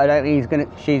big boat. I don't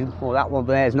think well, that one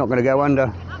there is not going to go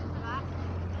under.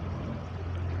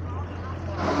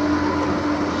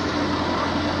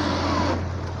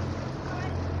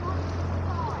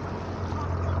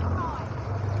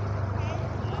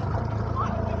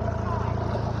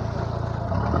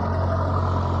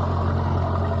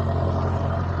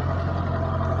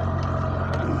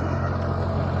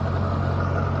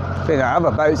 I think our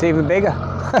other boat's even bigger.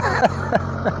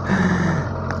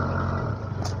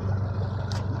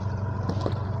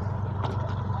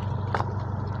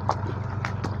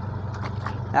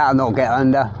 That'll not get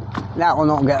under. That will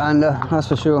not get under, that's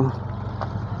for sure.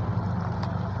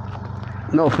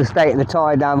 Not for the state of the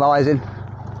tide now rising.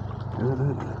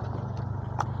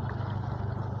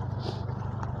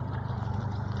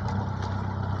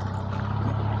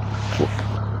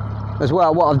 As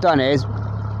well, what I've done is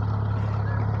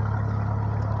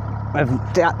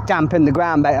I've dampened the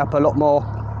ground bait up a lot more,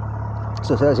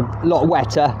 so it's a lot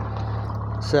wetter.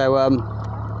 So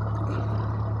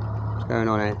what's going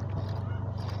on here?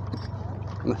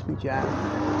 Must be jammed.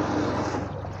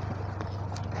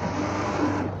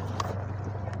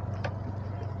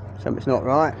 Something's not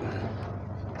right.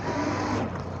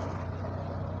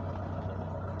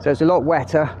 So it's a lot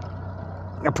wetter.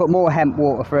 I put more hemp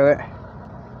water through it.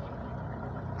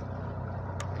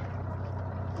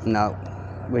 No.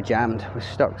 We're jammed. We're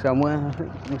stuck somewhere. I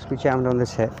think it must be jammed on the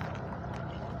tip.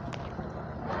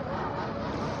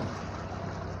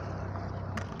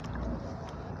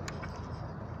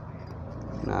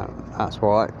 No, that's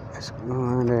right. It's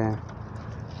oh, there.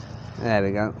 There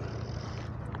we go.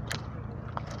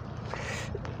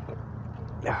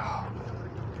 Oh,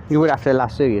 you would have to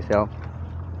lasso yourself.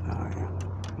 Oh,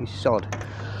 you sod.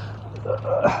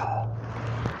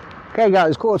 Okay,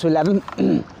 guys, it's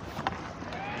 11:15.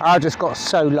 I just got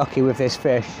so lucky with this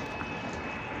fish.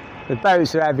 The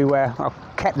boats are everywhere. I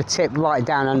kept the tip right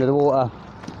down under the water.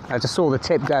 I just saw the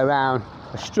tip go round.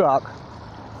 I struck,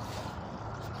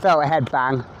 felt a head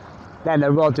bang, then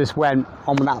the rod just went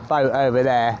on that boat over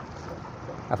there.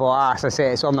 I thought, that's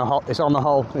it, it's on the hole,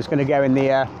 it's going to go in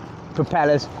the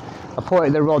propellers. I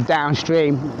pointed the rod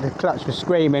downstream, the clutch was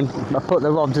screaming. I put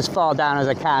the rod as far down as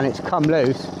I can, it's come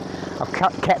loose. I've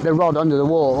kept the rod under the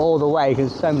water all the way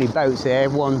because there's so many boats here.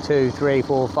 1, 2, 3,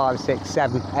 4, 5, 6,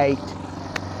 7, 8.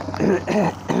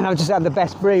 I've just had the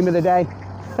best bream of the day.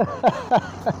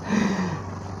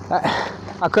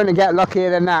 I couldn't get luckier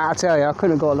than that, I tell you. I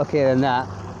couldn't have got luckier than that.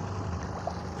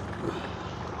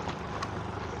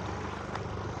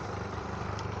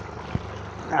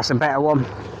 That's a better one.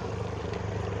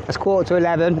 It's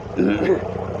 11:15.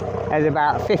 There's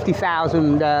about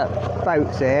 50,000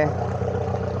 boats here,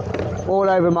 all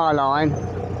over my line.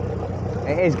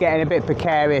 It is getting a bit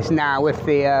precarious now with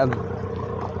the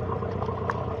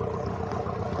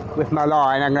with my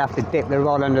line. I'm gonna have to dip the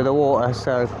rod under the water,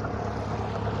 so.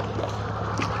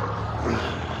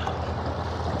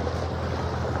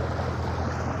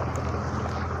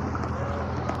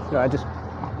 I just,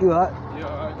 you alright? Yeah,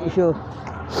 alright. You sure?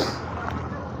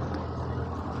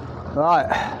 Right.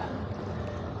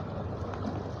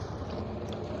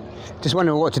 Just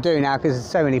wondering what to do now because there's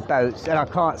so many boats and I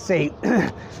can't see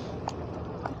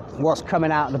what's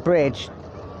coming out of the bridge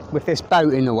with this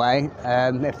boat in the way.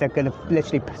 If they're going to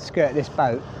literally skirt this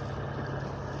boat,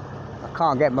 I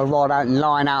can't get my rod out and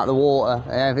line out of the water.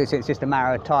 It's just a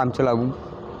matter of time till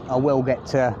I will get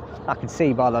to. I can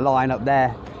see by the line up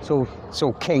there. It's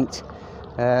all kinked.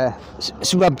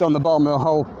 It's rubbed on the bottom of the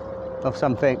hull of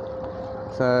something.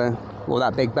 So, or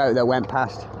that big boat that went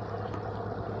past.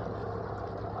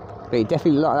 But you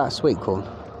definitely like that sweet corn.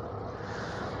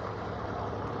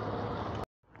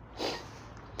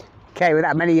 Okay, with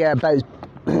that many boats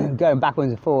going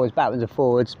backwards and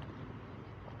forwards,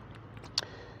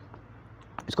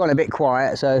 it's gone a bit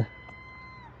quiet, so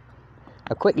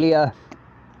I quickly had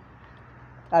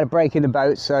a break in the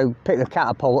boat, so picked the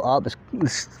catapult up. The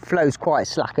flow's quite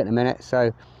slack at the minute,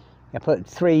 so I put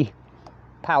 3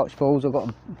 pouchfuls. I've got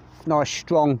a nice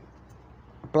strong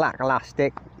black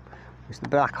elastic. It's the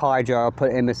black hydro. I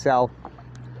put it in myself.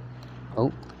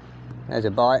 Oh, there's a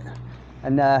bite.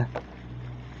 And a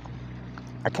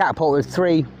catapult with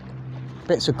 3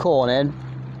 bits of corn in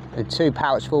and 2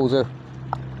 pouchfuls of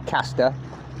castor.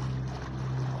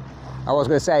 I was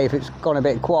going to say if it's gone a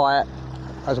bit quiet,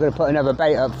 I was going to put another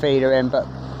bait up feeder in, but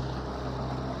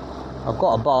I've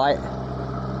got a bite.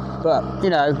 But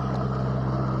you know,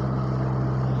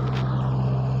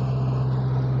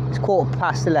 it's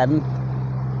 11:15.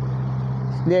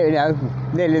 It's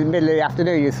nearly the middle of the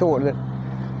afternoon. You thought that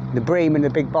the bream and the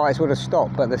big bites would have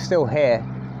stopped, but they're still here.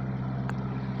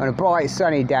 On a bright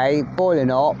sunny day, boiling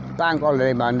hot, bank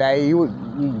holiday Monday,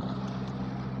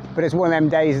 but it's one of them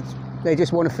days they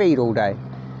just want to feed all day.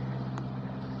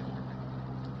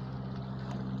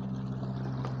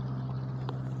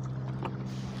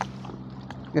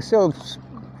 You're still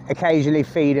occasionally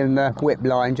feeding the whip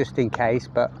line just in case,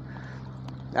 but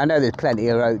I know there's plenty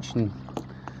of roach and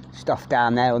stuff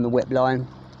down there on the whip line.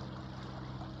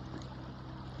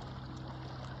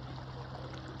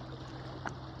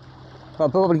 I'll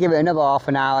probably give it another half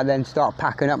an hour, then start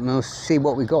packing up and we'll see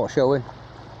what we got, shall we?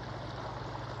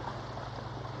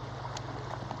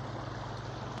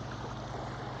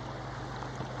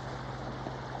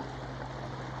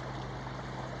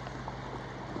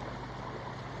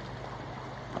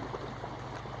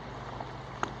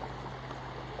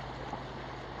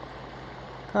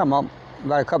 Come on, I've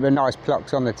got a couple of nice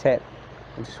plucks on the tip.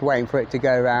 I'm just waiting for it to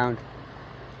go round.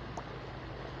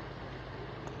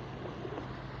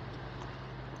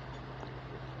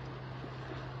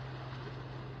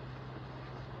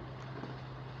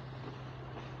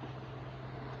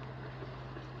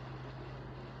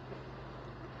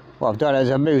 What I've done is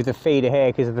I've moved the feeder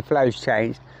here because the flow's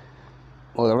changed,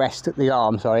 or the rest of the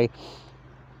arm, sorry.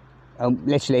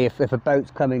 Literally, if a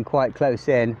boat's coming quite close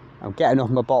in, I'm getting off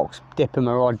my box, dipping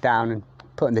my rod down and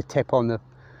putting the tip on the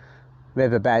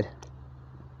riverbed.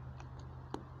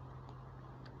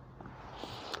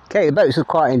 Okay, the boats are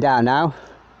quieting down now.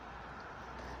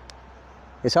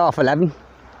 It's 11:30.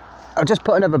 I've just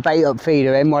put another bait up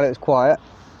feeder in while it was quiet.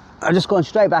 I've just gone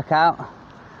straight back out.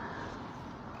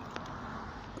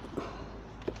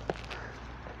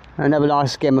 Another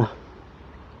nice skimmer.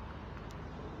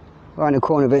 Right in the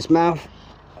corner of its mouth.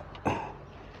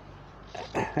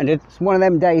 And it's one of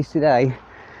them days today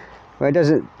where it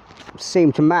doesn't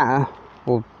seem to matter,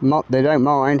 or they don't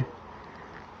mind.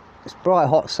 It's bright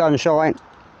hot sunshine,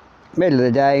 middle of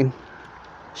the day,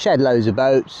 shed loads of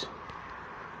boats,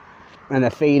 and they're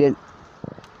feeding.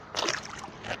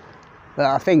 But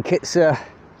I think it's a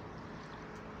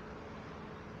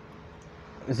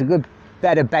good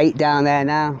bed of bait down there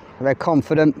now. They're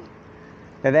confident,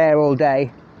 they're there all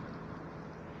day.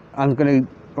 I've got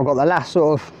the last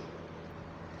sort of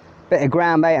Bit of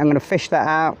ground bait, I'm going to fish that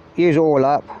out, use it all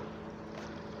up.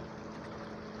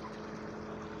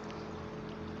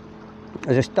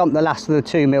 I just dumped the last of the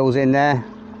 2 mils in there.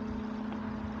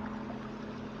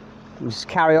 Just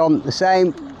carry on the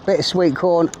same, bit of sweet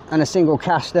corn and a single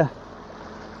caster.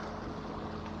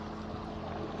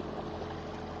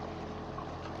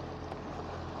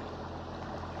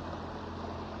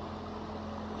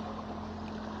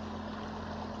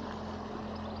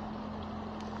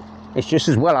 It's just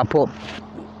as well I put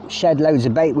shed loads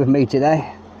of bait with me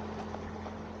today,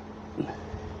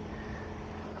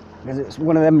 because it's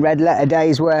one of them red letter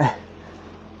days where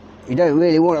you don't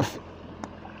really want to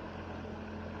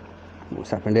what's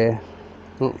happened here?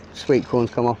 Oh, sweet corn's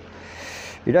come off.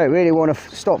 You don't really want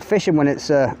to stop fishing when it's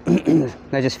they're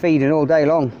just feeding all day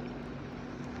long.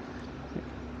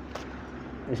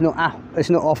 It's not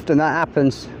often that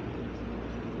happens,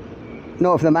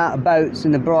 not with the amount of boats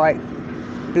and the bright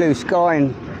blue sky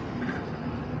and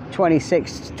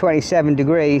 26 27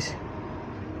 degrees.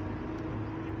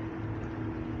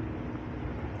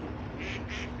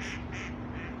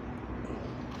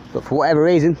 But for whatever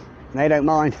reason they don't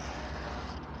mind.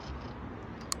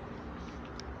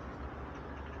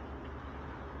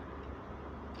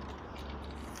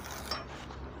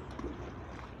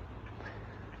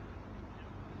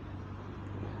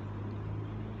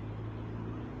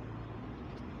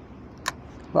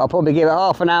 But I'll probably give it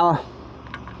half an hour.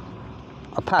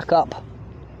 I'll pack up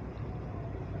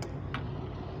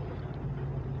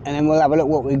and then we'll have a look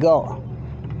what we got.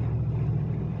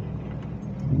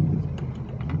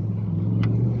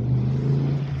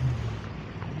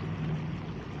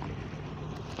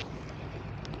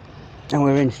 And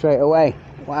we're in straight away.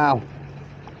 Wow.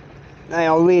 They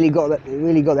all really got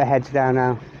their heads down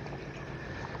now.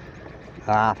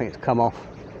 Ah, I think it's come off.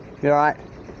 You alright?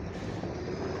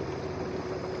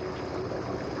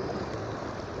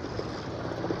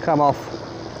 Come off.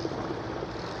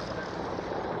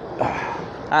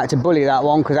 I had to bully that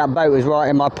one because that boat was right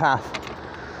in my path.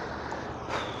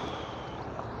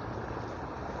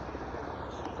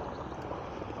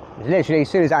 It's literally as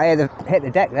soon as I hit the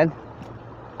deck then.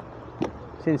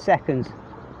 It's in seconds.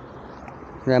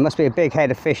 There must be a big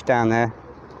head of fish down there.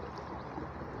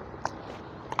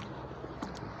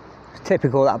 It's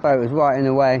typical, that boat was right in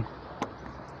the way.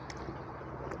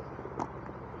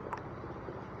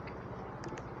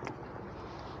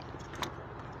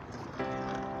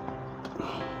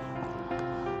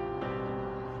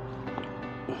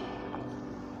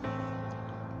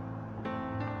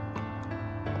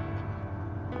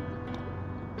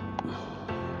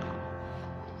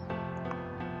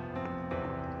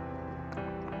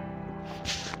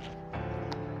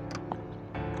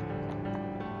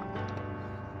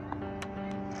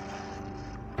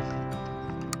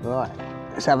 Right,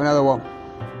 let's have another one.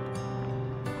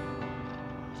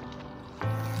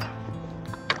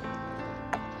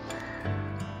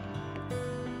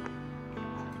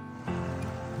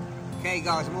 Okay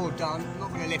guys, I'm all done. I'm not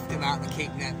going to lift them out the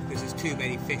keep net because there's too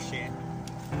many fish here.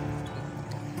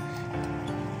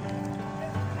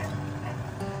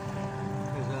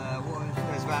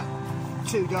 There's about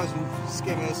 2 dozen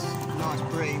skimmers, nice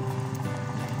bream.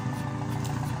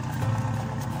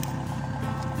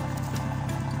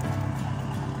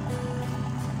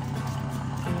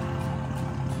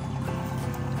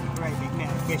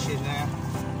 Fish in there.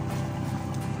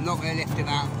 I'm not going to lift them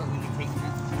out and put them in the keep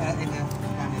net,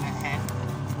 down in the head.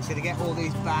 I'm going to get all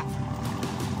these back.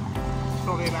 It's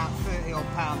probably about 30 odd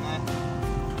pound there.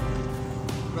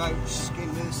 Roach,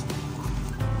 skimmers.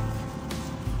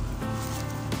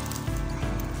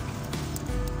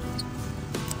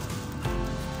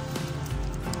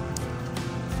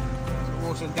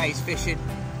 Awesome day's fishing.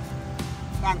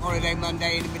 Bank holiday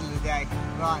Monday in the middle of the day.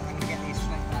 Right, I'm going to get these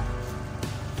snaked back.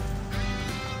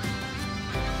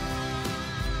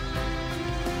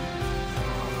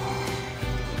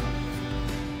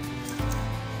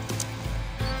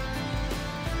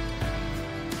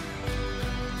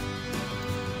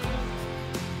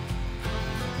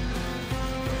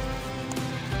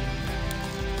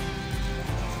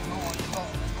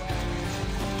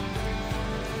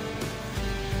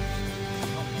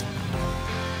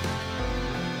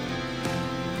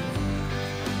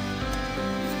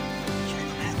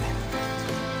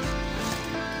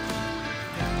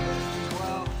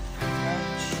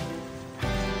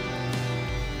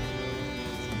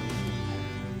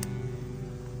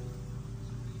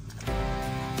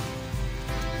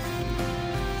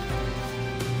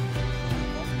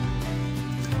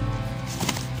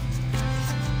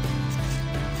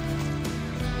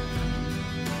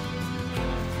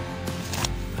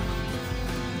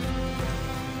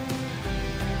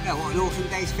 Yeah, what an awesome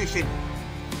day's fishing.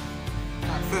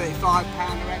 About £35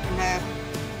 I reckon there.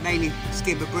 Mainly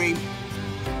skimmer bream.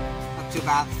 Up to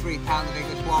about £3 the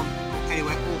biggest one.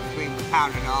 Anyway, all between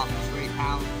 £1.50 and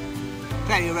 £3.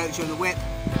 Plenty of roach on the whip.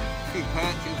 A few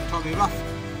perch and Tommy Rough.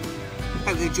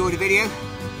 Hope you enjoyed the video.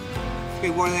 It's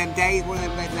been one of them days, one of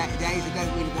them red letter days. I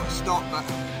don't really want to stop, but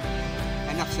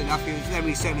enough's enough. There's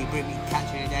only so many bream you can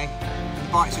catch in a day.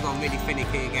 The bites have gone really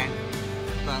finicky again.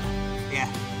 But yeah,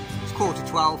 it's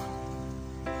 11:45.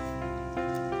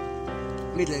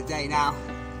 Middle of the day now,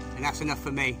 and that's enough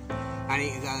for me. I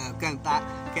need to go back,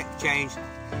 get changed,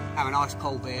 have a nice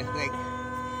cold beer.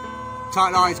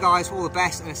 Tight lines, guys, all the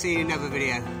best, and I'll see you in another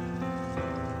video.